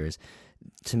earlier, is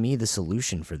to me the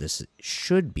solution for this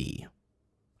should be,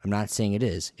 I'm not saying it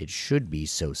is, it should be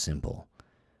so simple.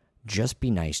 Just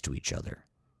be nice to each other.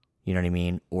 You know what I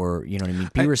mean? Or,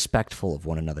 be respectful of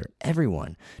one another.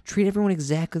 Everyone. Treat everyone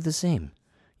exactly the same.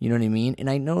 You know what I mean? And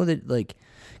I know that,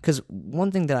 because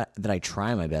one thing that I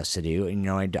try my best to do,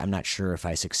 and, I'm not sure if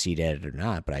I succeed at it or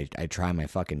not, but I try my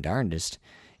fucking darndest,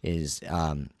 is,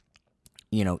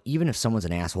 even if someone's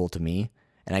an asshole to me,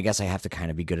 and I guess I have to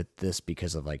kind of be good at this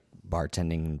because of,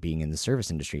 bartending and being in the service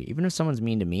industry. Even if someone's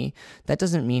mean to me, that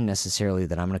doesn't mean necessarily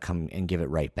that I'm going to come and give it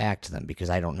right back to them, because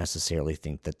I don't necessarily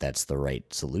think that that's the right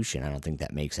solution. I don't think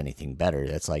that makes anything better.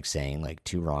 That's like saying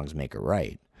two wrongs make a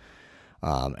right.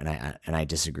 And I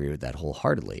disagree with that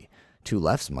wholeheartedly. Two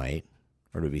lefts might,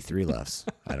 or it would be three lefts.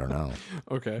 I don't know.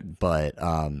 Okay. But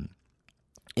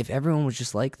if everyone was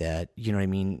just like that, you know what I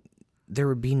mean, there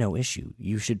would be no issue.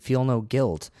 You should feel no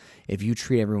guilt if you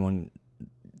treat everyone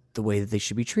the way that they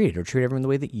should be treated, or treat everyone the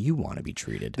way that you want to be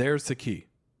treated. There's the key.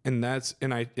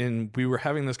 And we were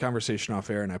having this conversation off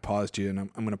air, and I paused you, and I'm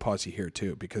going to pause you here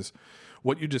too, because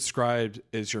what you described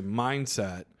is your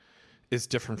mindset is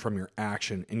different from your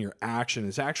action, and your action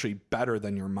is actually better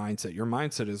than your mindset. Your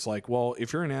mindset is like, well,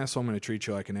 if you're an asshole, I'm going to treat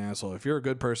you like an asshole. If you're a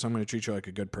good person, I'm going to treat you like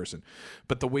a good person.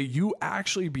 But the way you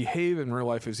actually behave in real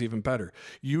life is even better.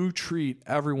 You treat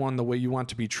everyone the way you want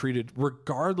to be treated,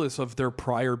 regardless of their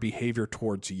prior behavior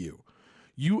towards you.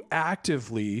 You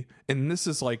actively, and this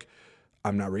is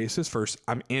I'm not racist first,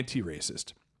 I'm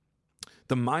anti-racist.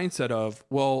 The mindset of,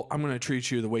 well, I'm going to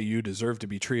treat you the way you deserve to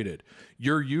be treated.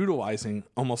 You're utilizing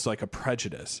almost like a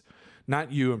prejudice,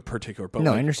 not you in particular, but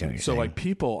no, I understand what you're saying.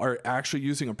 People are actually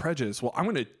using a prejudice. Well,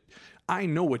 I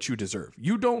know what you deserve.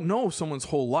 You don't know someone's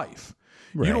whole life.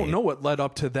 Right. You don't know what led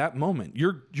up to that moment.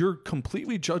 You're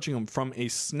completely judging them from a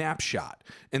snapshot,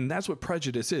 and that's what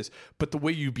prejudice is. But the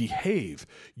way you behave,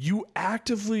 you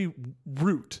actively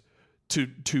root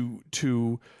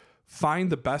to find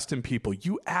the best in people.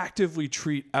 You actively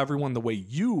treat everyone the way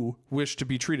you wish to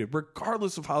be treated,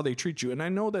 regardless of how they treat you. And I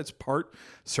know that's part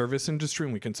service industry,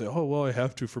 and we can say, oh, well, I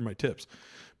have to for my tips.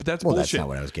 But that's bullshit. That's not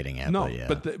what I was getting at. No,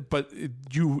 but, yeah. but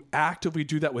you actively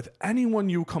do that with anyone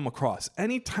you come across.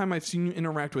 Anytime I've seen you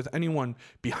interact with anyone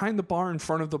behind the bar, in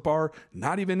front of the bar,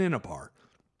 not even in a bar,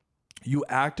 you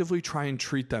actively try and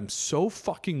treat them so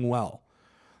fucking well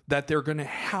that they're going to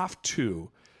have to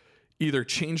either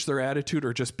change their attitude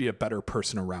or just be a better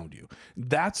person around you.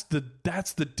 That's the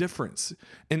difference.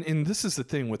 And this is the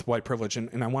thing with white privilege.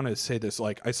 And I want to say this,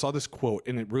 I saw this quote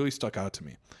and it really stuck out to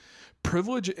me.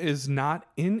 Privilege is not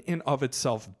in and of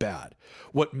itself bad.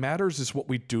 What matters is what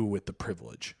we do with the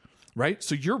privilege, right?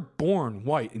 So you're born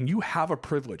white and you have a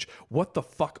privilege. What the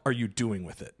fuck are you doing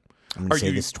with it? I'm going to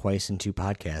say this twice in 2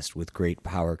 podcasts. With great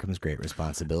power comes great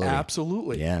responsibility.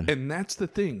 Absolutely. Yeah. And that's the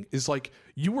thing, is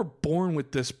you were born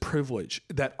with this privilege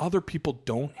that other people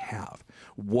don't have.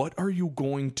 What are you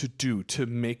going to do to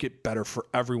make it better for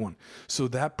everyone? So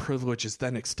that privilege is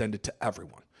then extended to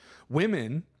everyone.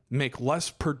 Women make less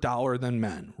per dollar than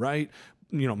men, right?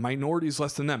 Minorities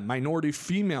less than them, minority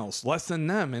females less than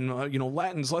them, and,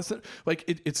 Latins less than,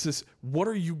 it's this, what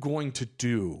are you going to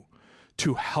do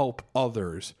to help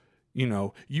others?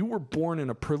 You were born in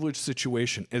a privileged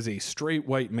situation as a straight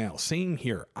white male. Same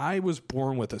here. I was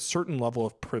born with a certain level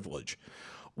of privilege.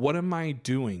 What am I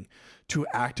doing to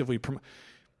actively promote?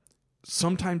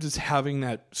 Sometimes it's having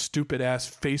that stupid ass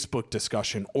Facebook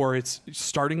discussion, or it's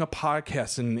starting a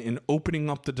podcast and opening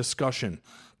up the discussion.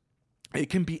 It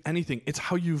can be anything. It's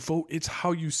how you vote. It's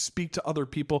how you speak to other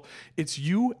people. It's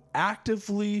you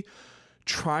actively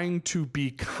trying to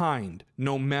be kind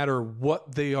no matter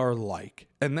what they are like.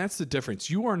 And that's the difference.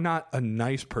 You are not a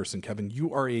nice person, Kevin.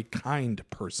 You are a kind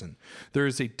person. There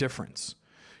is a difference.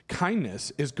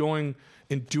 kindness is going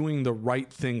and doing the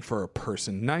right thing for a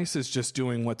person. Nice is just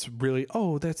doing what's really,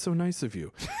 oh, that's so nice of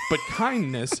you. But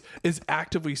kindness is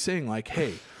actively saying like,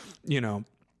 hey, you know,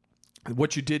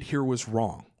 what you did here was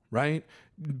wrong, right?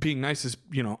 Being nice is,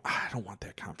 you know, I don't want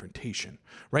that confrontation,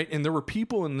 right? And there were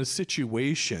people in the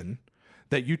situation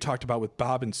that you talked about with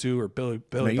Bob and Sue or Billy,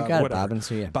 No, you Bob, got it, whatever. Bob and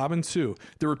Sue, yeah. Bob and Sue.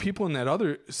 There were people in that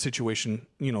other situation,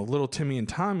 you know, little Timmy and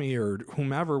Tommy or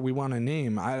whomever we want to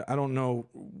name. I don't know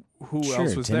who Sure,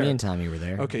 else was Timmy there. and Tommy were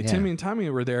there. Okay, Yeah. Timmy and Tommy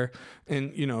were there,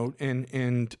 and you know,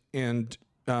 and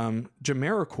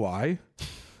Jamiroquai,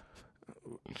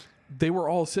 they were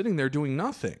all sitting there doing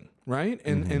nothing, right?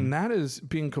 And that is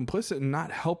being complicit and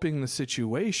not helping the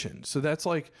situation. So that's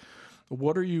like,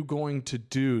 what are you going to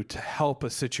do to help a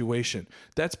situation?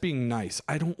 That's being nice.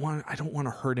 I don't want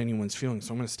to hurt anyone's feelings,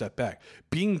 so I'm going to step back.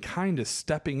 Being kind is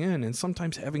stepping in and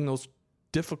sometimes having those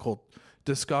difficult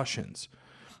discussions.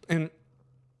 And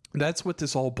that's what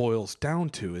this all boils down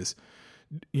to is,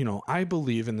 you know, I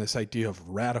believe in this idea of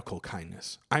radical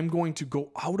kindness. I'm going to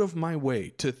go out of my way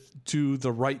to do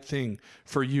the right thing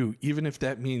for you, even if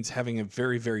that means having a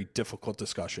very, very difficult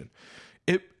discussion.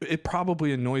 It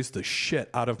probably annoys the shit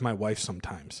out of my wife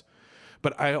sometimes,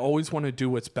 but I always want to do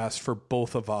what's best for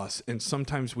both of us. And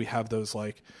sometimes we have those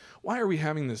like, why are we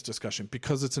having this discussion?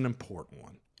 Because it's an important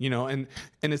one, you know, and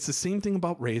it's the same thing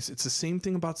about race. It's the same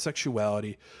thing about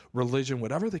sexuality, religion,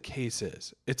 whatever the case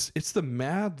is. It's the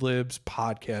Mad Libs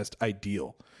podcast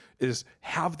ideal is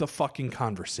have the fucking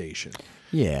conversation.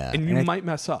 Yeah. And you might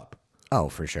mess up. Oh,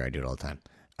 for sure. I do it all the time.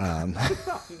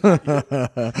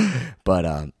 But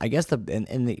I guess so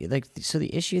the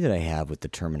issue that I have with the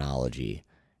terminology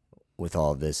with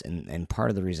all of this, and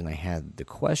part of the reason I had the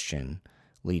question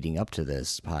leading up to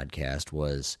this podcast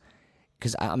was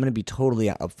because I'm going to be totally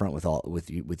upfront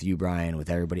with you, Brian,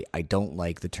 with everybody. I don't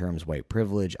like the terms white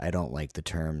privilege. I don't like the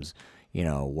terms, you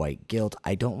know, white guilt.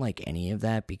 I don't like any of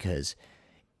that because.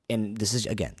 And this is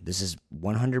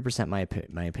 100%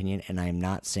 my opinion, and I'm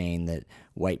not saying that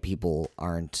white people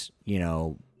aren't, you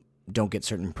know, don't get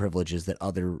certain privileges that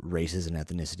other races and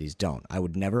ethnicities don't. I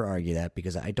would never argue that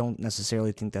because I don't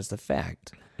necessarily think that's the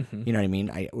fact. Mm-hmm. You know what I mean?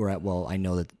 I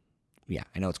know that, yeah,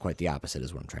 I know it's quite the opposite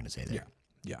is what I'm trying to say there.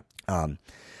 Yeah.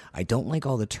 I don't like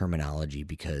all the terminology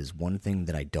because one thing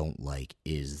that I don't like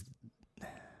is,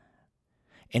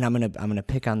 and I'm gonna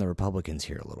pick on the Republicans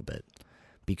here a little bit.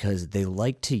 Because they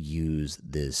like to use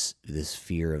this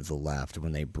fear of the left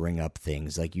when they bring up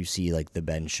things like you see like the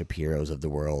Ben Shapiros of the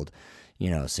world,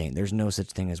 you know, saying there's no such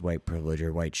thing as white privilege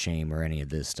or white shame or any of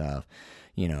this stuff,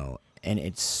 you know, and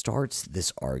it starts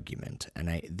this argument.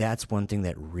 And that's one thing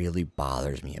that really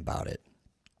bothers me about it.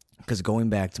 Because going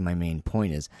back to my main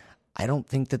point is I don't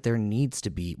think that there needs to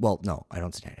be, well, no, I'm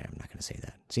not going to say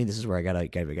that. See, this is where I gotta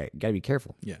be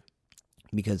careful. Yeah.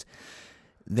 Because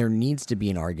there needs to be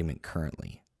an argument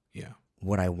currently. Yeah.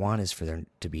 What I want is for there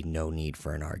to be no need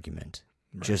for an argument.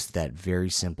 Right. Just that very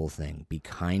simple thing. Be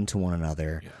kind to one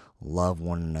another. Yeah. Love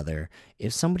one another.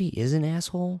 If somebody is an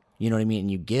asshole, you know what I mean,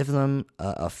 and you give them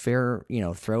a fair, you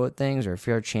know, throw at things or a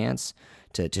fair chance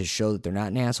to show that they're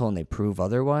not an asshole and they prove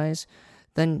otherwise,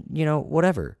 then, you know,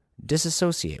 whatever.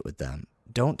 Disassociate with them.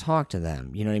 Don't talk to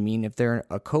them. You know what I mean? If they're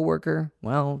a coworker,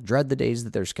 well, dread the days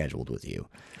that they're scheduled with you.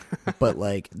 But,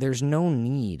 like, there's no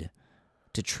need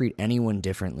to treat anyone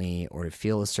differently or to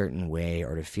feel a certain way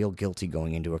or to feel guilty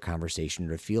going into a conversation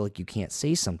or to feel like you can't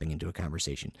say something into a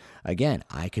conversation. Again,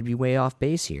 I could be way off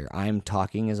base here. I'm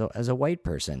talking as a white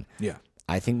person. Yeah.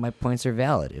 I think my points are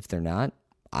valid. If they're not,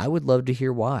 I would love to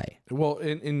hear why. Well,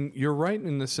 and you're right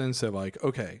in the sense that, like,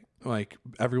 okay, like,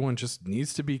 everyone just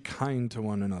needs to be kind to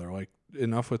one another. Like,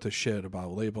 enough with the shit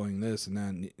about labeling this and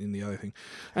that and the other thing.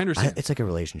 I understand. It's like an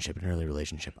early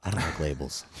relationship. I don't like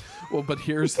labels. Well, but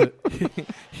here's the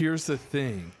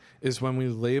thing is when we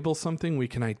label something, we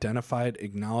can identify it,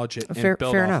 acknowledge it, and build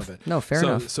off enough. of it. No, fair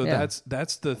enough. So yeah.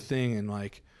 that's the thing, and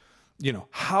like, you know,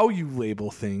 how you label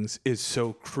things is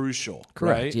so crucial.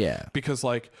 Correct, right? yeah. Because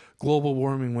like global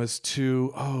warming was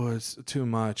it's too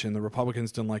much, and the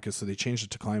Republicans didn't like it, so they changed it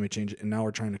to climate change, and now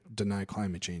we're trying to deny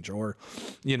climate change. Or,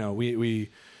 you know, we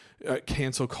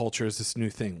cancel culture is this new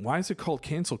thing. Why is it called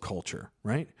cancel culture?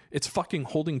 Right? It's fucking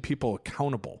holding people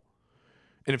accountable.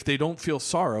 And if they don't feel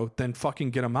sorrow, then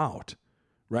fucking get them out.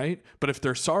 Right? But if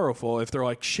they're sorrowful, if they're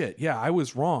like, shit, yeah, I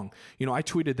was wrong. You know, I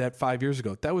tweeted that 5 years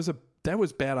ago. That was a that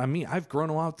was bad on me. I've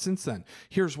grown out since then.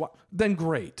 Here's what. Then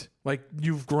great. Like,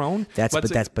 you've grown. That's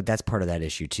part of that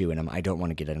issue too. And I don't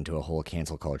want to get into a whole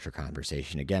cancel culture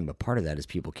conversation again. But part of that is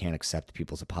people can't accept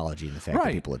people's apology and the fact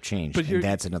that people have changed. But and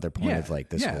that's another point of like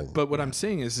this whole. But what I'm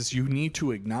saying is you need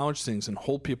to acknowledge things and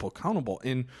hold people accountable.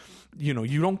 And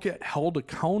you don't get held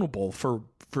accountable for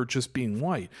just being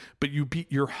white, but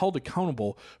you're held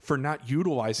accountable for not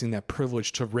utilizing that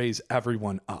privilege to raise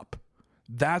everyone up.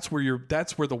 That's where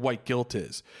the white guilt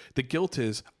is. The guilt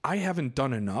is I haven't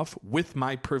done enough with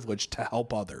my privilege to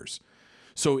help others.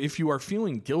 So if you are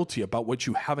feeling guilty about what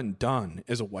you haven't done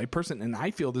as a white person, and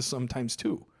I feel this sometimes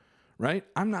too, right?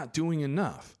 I'm not doing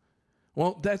enough.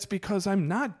 Well, that's because I'm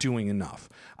not doing enough.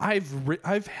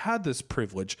 I've had this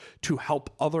privilege to help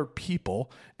other people,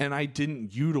 and I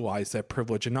didn't utilize that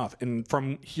privilege enough. And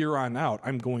from here on out,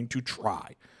 I'm going to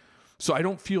try. So I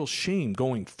don't feel shame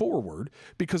going forward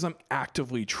because I'm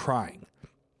actively trying.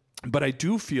 But I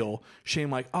do feel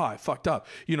shame like, I fucked up.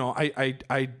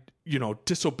 I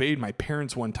disobeyed my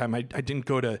parents one time. I didn't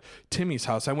go to Timmy's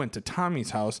house. I went to Tommy's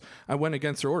house. I went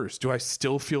against their orders. Do I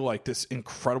still feel like this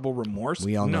incredible remorse?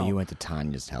 We all know you went to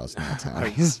Tanya's house, not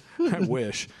Tommy's. I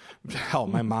wish. Hell,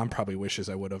 my mom probably wishes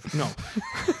I would have. No.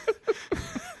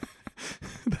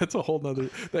 That's a whole nother,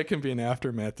 that can be an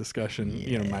aftermath discussion.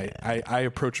 Yeah. I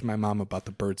approached my mom about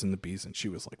the birds and the bees, and she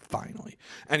was like, finally.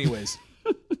 Anyways.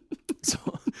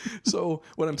 So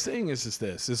what I'm saying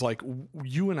is like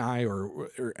you and I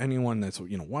or anyone that's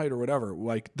white or whatever,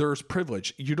 like there's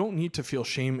privilege. You don't need to feel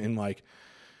shame in like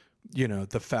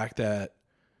the fact that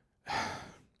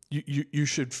you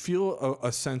should feel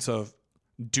a sense of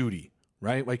duty,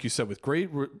 right? Like you said, with great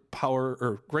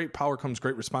power comes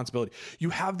great responsibility.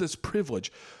 You have this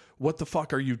privilege. What the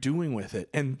fuck are you doing with it?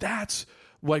 And that's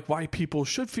like why people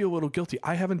should feel a little guilty.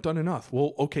 I haven't done enough.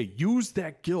 Well, okay, use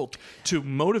that guilt to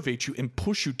motivate you and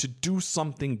push you to do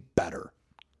something better.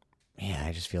 Yeah,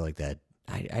 I just feel like that.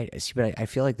 I see, but I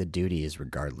feel like the duty is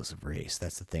regardless of race.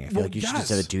 That's the thing. I feel like you should just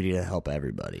have a duty to help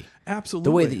everybody.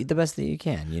 Absolutely. The best that you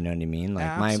can. You know what I mean?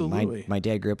 Like my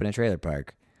dad grew up in a trailer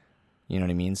park. You know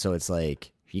what I mean? So it's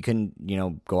like he couldn't,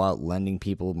 go out lending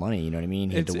people money. You know what I mean?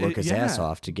 He had to work his ass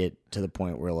off to get to the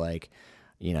point where like.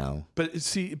 But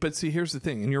see, here's the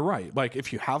thing, and you're right. Like,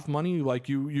 if you have money, like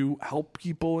you help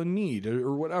people in need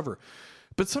or whatever.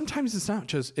 But sometimes it's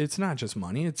not just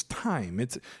money. It's time.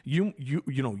 It's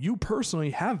you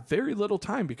personally have very little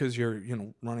time because you're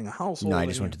running a household. No, I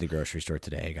just went to the grocery store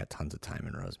today. I got tons of thyme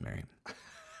and rosemary.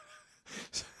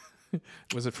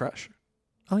 Was it fresh?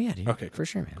 Oh yeah, dude. Okay, for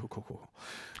sure, man. Cool.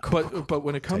 But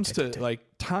when it comes to like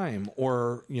time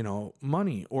or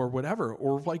money or whatever,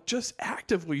 or like just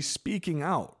actively speaking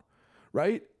out,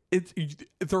 right?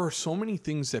 There are so many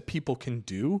things that people can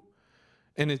do,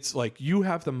 and it's like you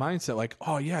have the mindset like,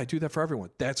 oh yeah, I do that for everyone.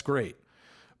 That's great,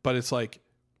 but it's like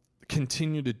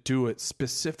continue to do it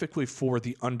specifically for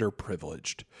the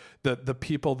underprivileged, the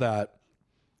people that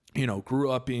grew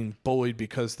up being bullied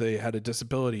because they had a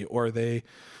disability or they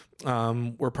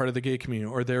were part of the gay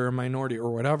community or they're a minority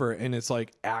or whatever. And it's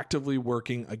like actively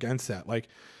working against that. Like,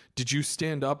 did you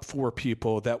stand up for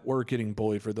people that were getting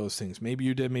bullied for those things? Maybe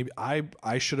you did. Maybe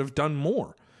I should have done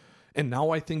more. And now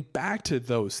I think back to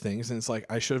those things and it's like,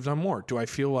 I should have done more. Do I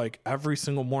feel like every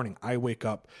single morning I wake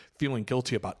up feeling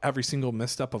guilty about every single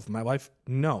misstep of my life?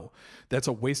 No, that's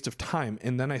a waste of time.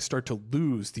 And then I start to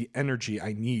lose the energy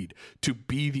I need to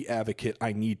be the advocate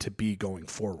I need to be going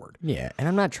forward. Yeah. And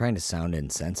I'm not trying to sound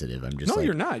insensitive. I'm just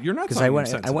you're not. You're not. Because I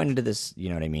went into this, you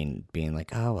know what I mean? Being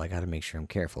like, oh, well, I got to make sure I'm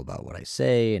careful about what I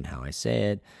say and how I say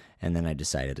it. And then I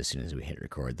decided as soon as we hit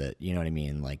record that, you know what I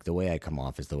mean? Like the way I come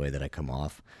off is the way that I come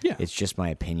off. Yeah. It's just my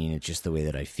opinion. It's just the way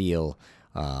that I feel.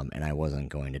 And I wasn't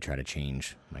going to try to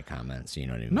change my comments. You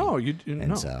know what I mean? No,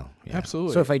 no. So, yeah.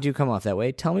 Absolutely. So if I do come off that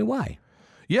way, tell me why.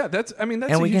 Yeah, that's and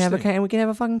we can have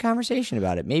a fucking conversation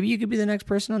about it. Maybe you could be the next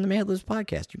person on the Mad Libs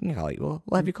podcast. You can call you.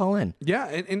 We'll have you call in. Yeah,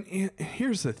 and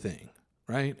here's the thing,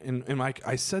 right? And Mike,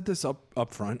 I said this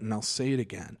up front, and I'll say it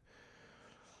again.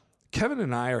 Kevin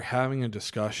and I are having a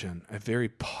discussion, a very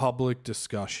public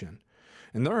discussion.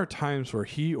 And there are times where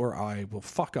he or I will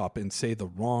fuck up and say the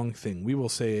wrong thing. We will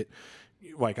say it,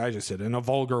 like I just said, in a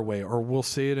vulgar way, or we'll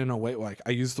say it in a way like I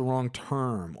use the wrong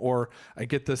term, or I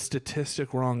get the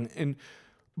statistic wrong.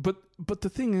 But the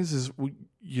thing is we,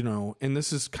 and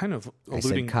this is kind of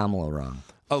alluding, I said Kamala wrong.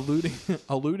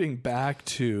 Alluding back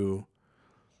to,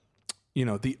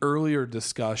 the earlier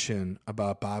discussion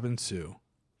about Bob and Sue.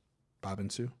 Bob and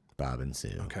Sue? Bob and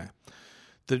Sue. Okay.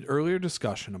 The earlier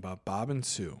discussion about Bob and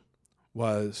Sue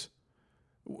was,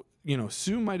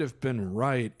 Sue might have been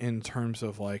right in terms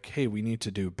of like, hey, we need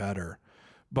to do better.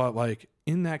 But like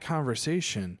in that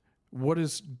conversation, what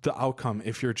is the outcome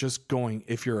if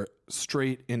you're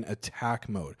straight in attack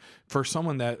mode for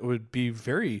someone that would be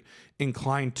very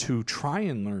inclined to try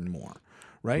and learn more,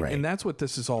 right? And that's what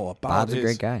this is all about. Bob's a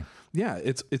great guy. Yeah,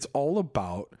 it's all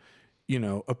about,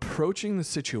 approaching the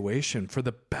situation for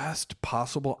the best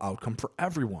possible outcome for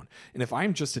everyone. And if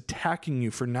I'm just attacking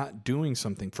you for not doing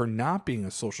something, for not being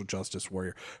a social justice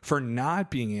warrior, for not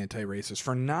being anti-racist,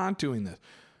 for not doing this,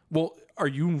 well, are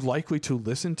you likely to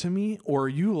listen to me, or are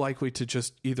you likely to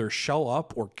just either shell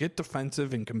up or get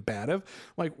defensive and combative?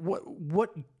 Like,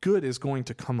 what good is going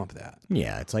to come of that?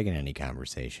 Yeah, it's like in any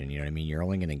conversation. You know what I mean? You're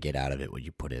only going to get out of it what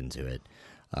you put into it.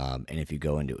 And if you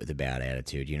go into it with a bad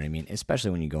attitude, you know what I mean?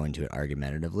 Especially when you go into it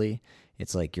argumentatively,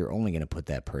 it's like you're only going to put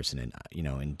that person in,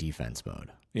 in defense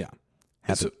mode. Yeah.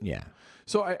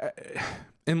 So I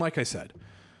and like I said,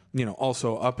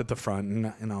 also up at the front,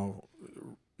 and I'll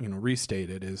restate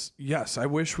it, is yes, I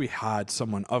wish we had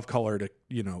someone of color to,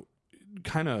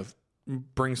 kind of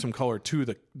bring some color to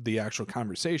the actual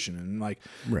conversation and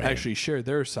actually share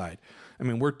their side. I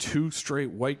mean, we're two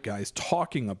straight white guys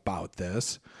talking about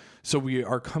this, so we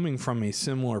are coming from a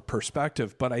similar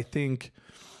perspective, but I think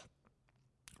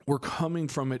we're coming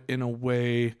from it in a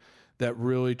way that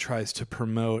really tries to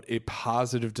promote a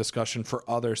positive discussion for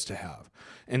others to have.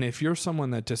 And if you're someone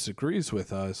that disagrees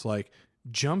with us,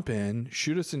 jump in,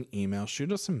 shoot us an email,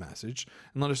 shoot us a message,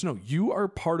 and let us know you are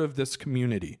part of this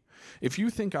community. If you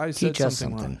think I said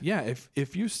something wrong,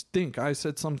 if you think I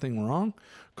said something wrong,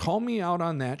 call me out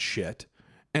on that shit,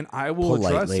 and I will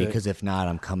address it. Politely, because if not,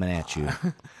 I'm coming at you.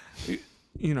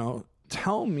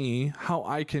 Tell me how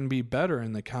I can be better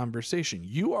in the conversation.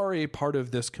 You are a part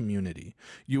of this community.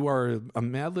 You are a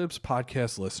Mad Libs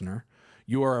podcast listener.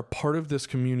 You are a part of this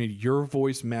community. Your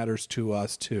voice matters to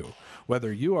us too.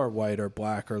 Whether you are white or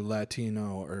black or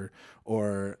Latino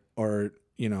or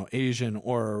Asian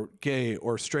or gay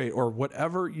or straight or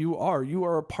whatever you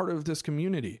are a part of this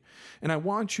community. And I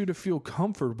want you to feel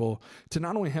comfortable to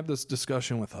not only have this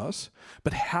discussion with us,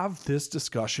 but have this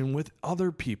discussion with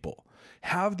other people.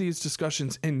 Have these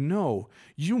discussions and know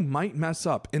you might mess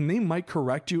up and they might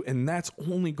correct you, and that's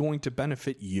only going to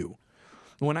benefit you.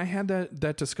 When I had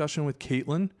that discussion with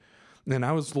Caitlin, and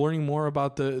I was learning more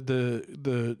about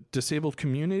the disabled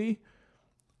community,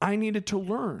 I needed to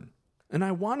learn, and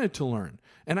I wanted to learn,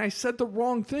 and I said the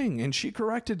wrong thing, and she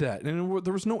corrected that, and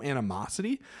there was no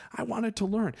animosity. I wanted to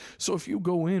learn. So if you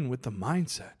go in with the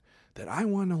mindset that I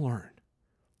want to learn,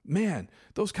 man,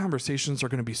 those conversations are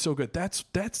going to be so good. That's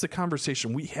the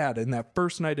conversation we had in that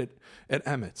first night at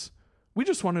Emmett's. We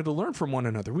just wanted to learn from one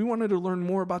another. We wanted to learn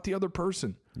more about the other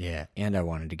person. Yeah, and I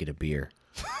wanted to get a beer.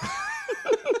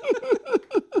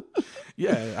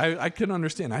 Yeah, I can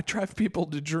understand. I drive people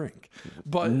to drink.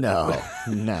 But No.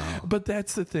 But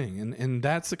that's the thing. And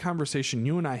that's the conversation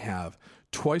you and I have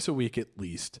twice a week at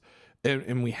least.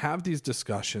 And we have these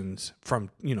discussions from,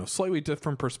 slightly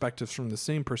different perspectives from the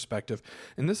same perspective.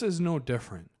 And this is no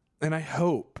different. And I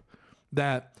hope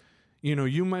that,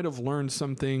 you might have learned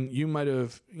something. You might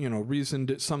have,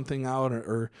 reasoned something out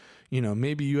or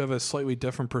maybe you have a slightly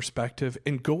different perspective,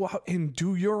 and go out and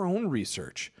do your own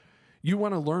research. You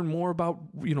want to learn more about,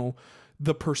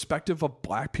 the perspective of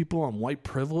black people on white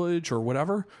privilege or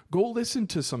whatever, go listen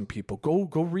to some people.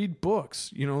 Go read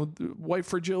books, white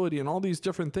fragility and all these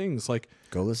different things.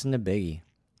 Go listen to Biggie.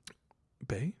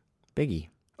 Biggie.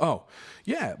 Oh,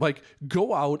 yeah.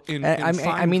 Go out and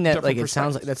I mean that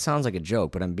different it sounds like a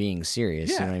joke, but I'm being serious.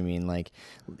 Yeah. You know what I mean?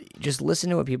 Just listen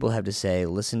to what people have to say.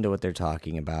 Listen to what they're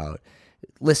talking about.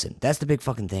 Listen, that's the big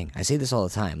fucking thing. I say this all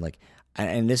the time.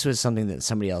 And this was something that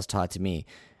somebody else taught to me,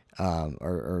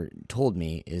 or told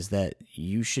me, is that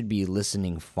you should be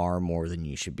listening far more than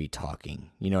you should be talking.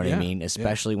 You know what I mean?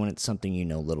 Especially when it's something you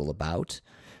know little about,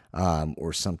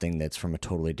 or something that's from a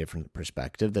totally different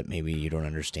perspective that maybe you don't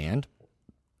understand.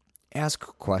 Ask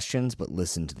questions, but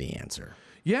listen to the answer.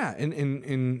 Yeah,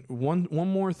 and one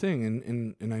more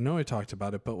thing, and I know I talked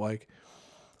about it, but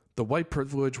the white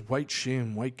privilege, white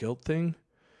shame, white guilt thing,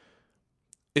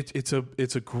 it's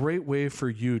a great way for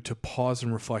you to pause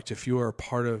and reflect. If you are a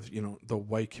part of the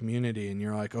white community and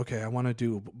you're like, okay, I want to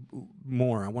do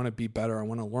more, I want to be better, I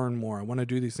want to learn more, I want to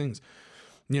do these things.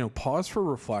 Pause for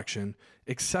reflection,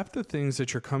 accept the things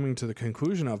that you're coming to the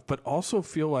conclusion of, but also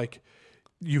feel like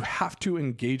you have to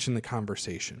engage in the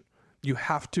conversation. You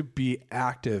have to be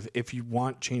active if you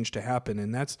want change to happen.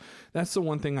 And that's the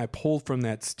one thing I pulled from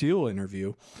that Steele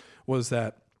interview, was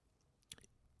that,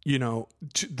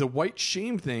 the white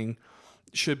shame thing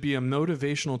should be a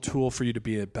motivational tool for you to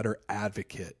be a better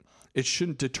advocate. It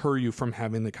shouldn't deter you from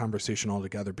having the conversation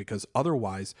altogether, because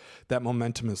otherwise that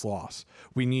momentum is lost.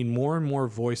 We need more and more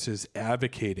voices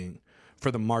advocating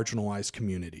for the marginalized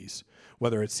communities,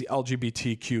 whether it's the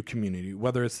LGBTQ community,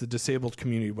 whether it's the disabled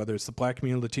community, whether it's the Black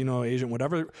community, Latino, Asian,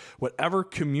 whatever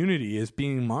community is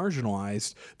being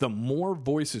marginalized, the more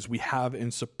voices we have in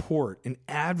support and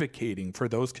advocating for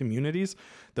those communities,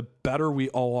 the better we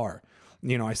all are.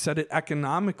 You know, I said it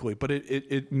economically, but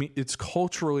it's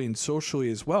culturally and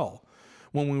socially as well.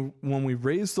 When we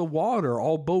raise the water,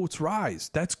 all boats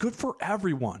rise. That's good for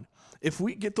everyone. If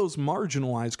we get those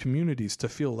marginalized communities to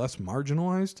feel less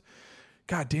marginalized,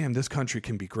 God damn, this country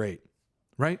can be great,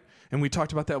 right? And we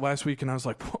talked about that last week, and I was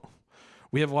like, whoa,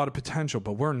 we have a lot of potential,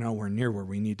 but we're nowhere near where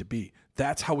we need to be.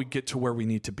 That's how we get to where we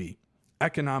need to be.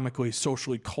 Economically,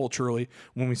 socially, culturally,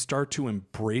 when we start to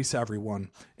embrace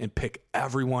everyone and pick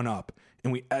everyone up,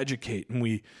 and we educate and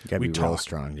we gotta be talk. real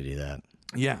strong to do that.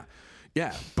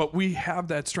 Yeah, but we have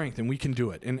that strength and we can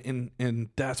do it. And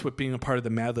that's what being a part of the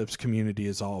Mad Libs community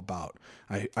is all about.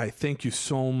 I thank you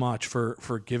so much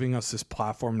for giving us this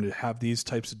platform to have these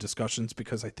types of discussions,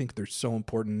 because I think they're so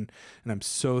important. And I'm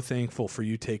so thankful for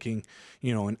you taking,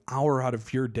 an hour out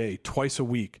of your day, twice a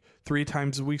week, 3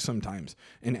 times a week sometimes,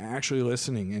 and actually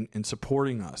listening and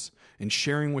supporting us and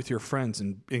sharing with your friends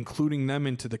and including them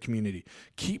into the community.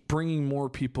 Keep bringing more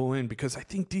people in, because I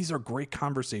think these are great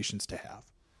conversations to have.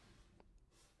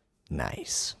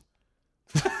 Nice.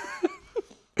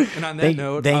 And on that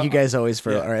note, thank you guys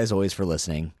as always for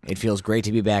listening. It feels great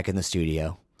to be back in the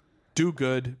studio. Do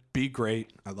good, be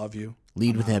great. I love you.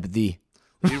 Lead with empathy.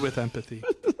 Lead with empathy.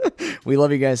 We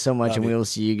love you guys so much, and we will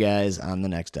see you guys on the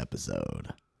next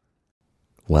episode.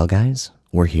 Well, guys,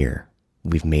 we're here.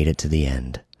 We've made it to the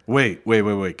end. Wait,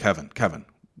 Kevin.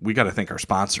 We got to thank our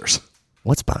sponsors.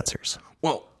 What sponsors?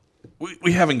 Well,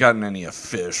 we haven't gotten any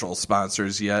official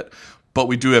sponsors yet, but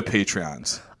we do have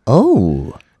Patreons.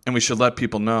 Oh. And we should let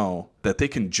people know that they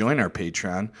can join our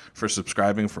Patreon for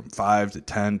subscribing from $5 to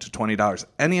 $10 to $20.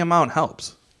 Any amount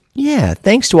helps. Yeah,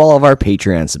 thanks to all of our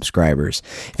Patreon subscribers.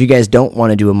 If you guys don't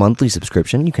want to do a monthly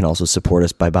subscription, you can also support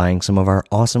us by buying some of our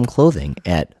awesome clothing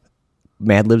at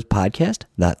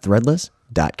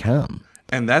madlibspodcast.threadless.com.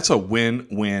 And that's a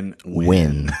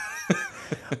win-win-win.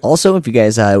 Also, if you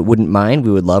guys wouldn't mind,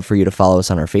 we would love for you to follow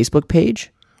us on our Facebook page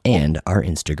and our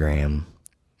Instagram.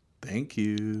 Thank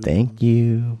you. Thank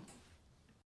you.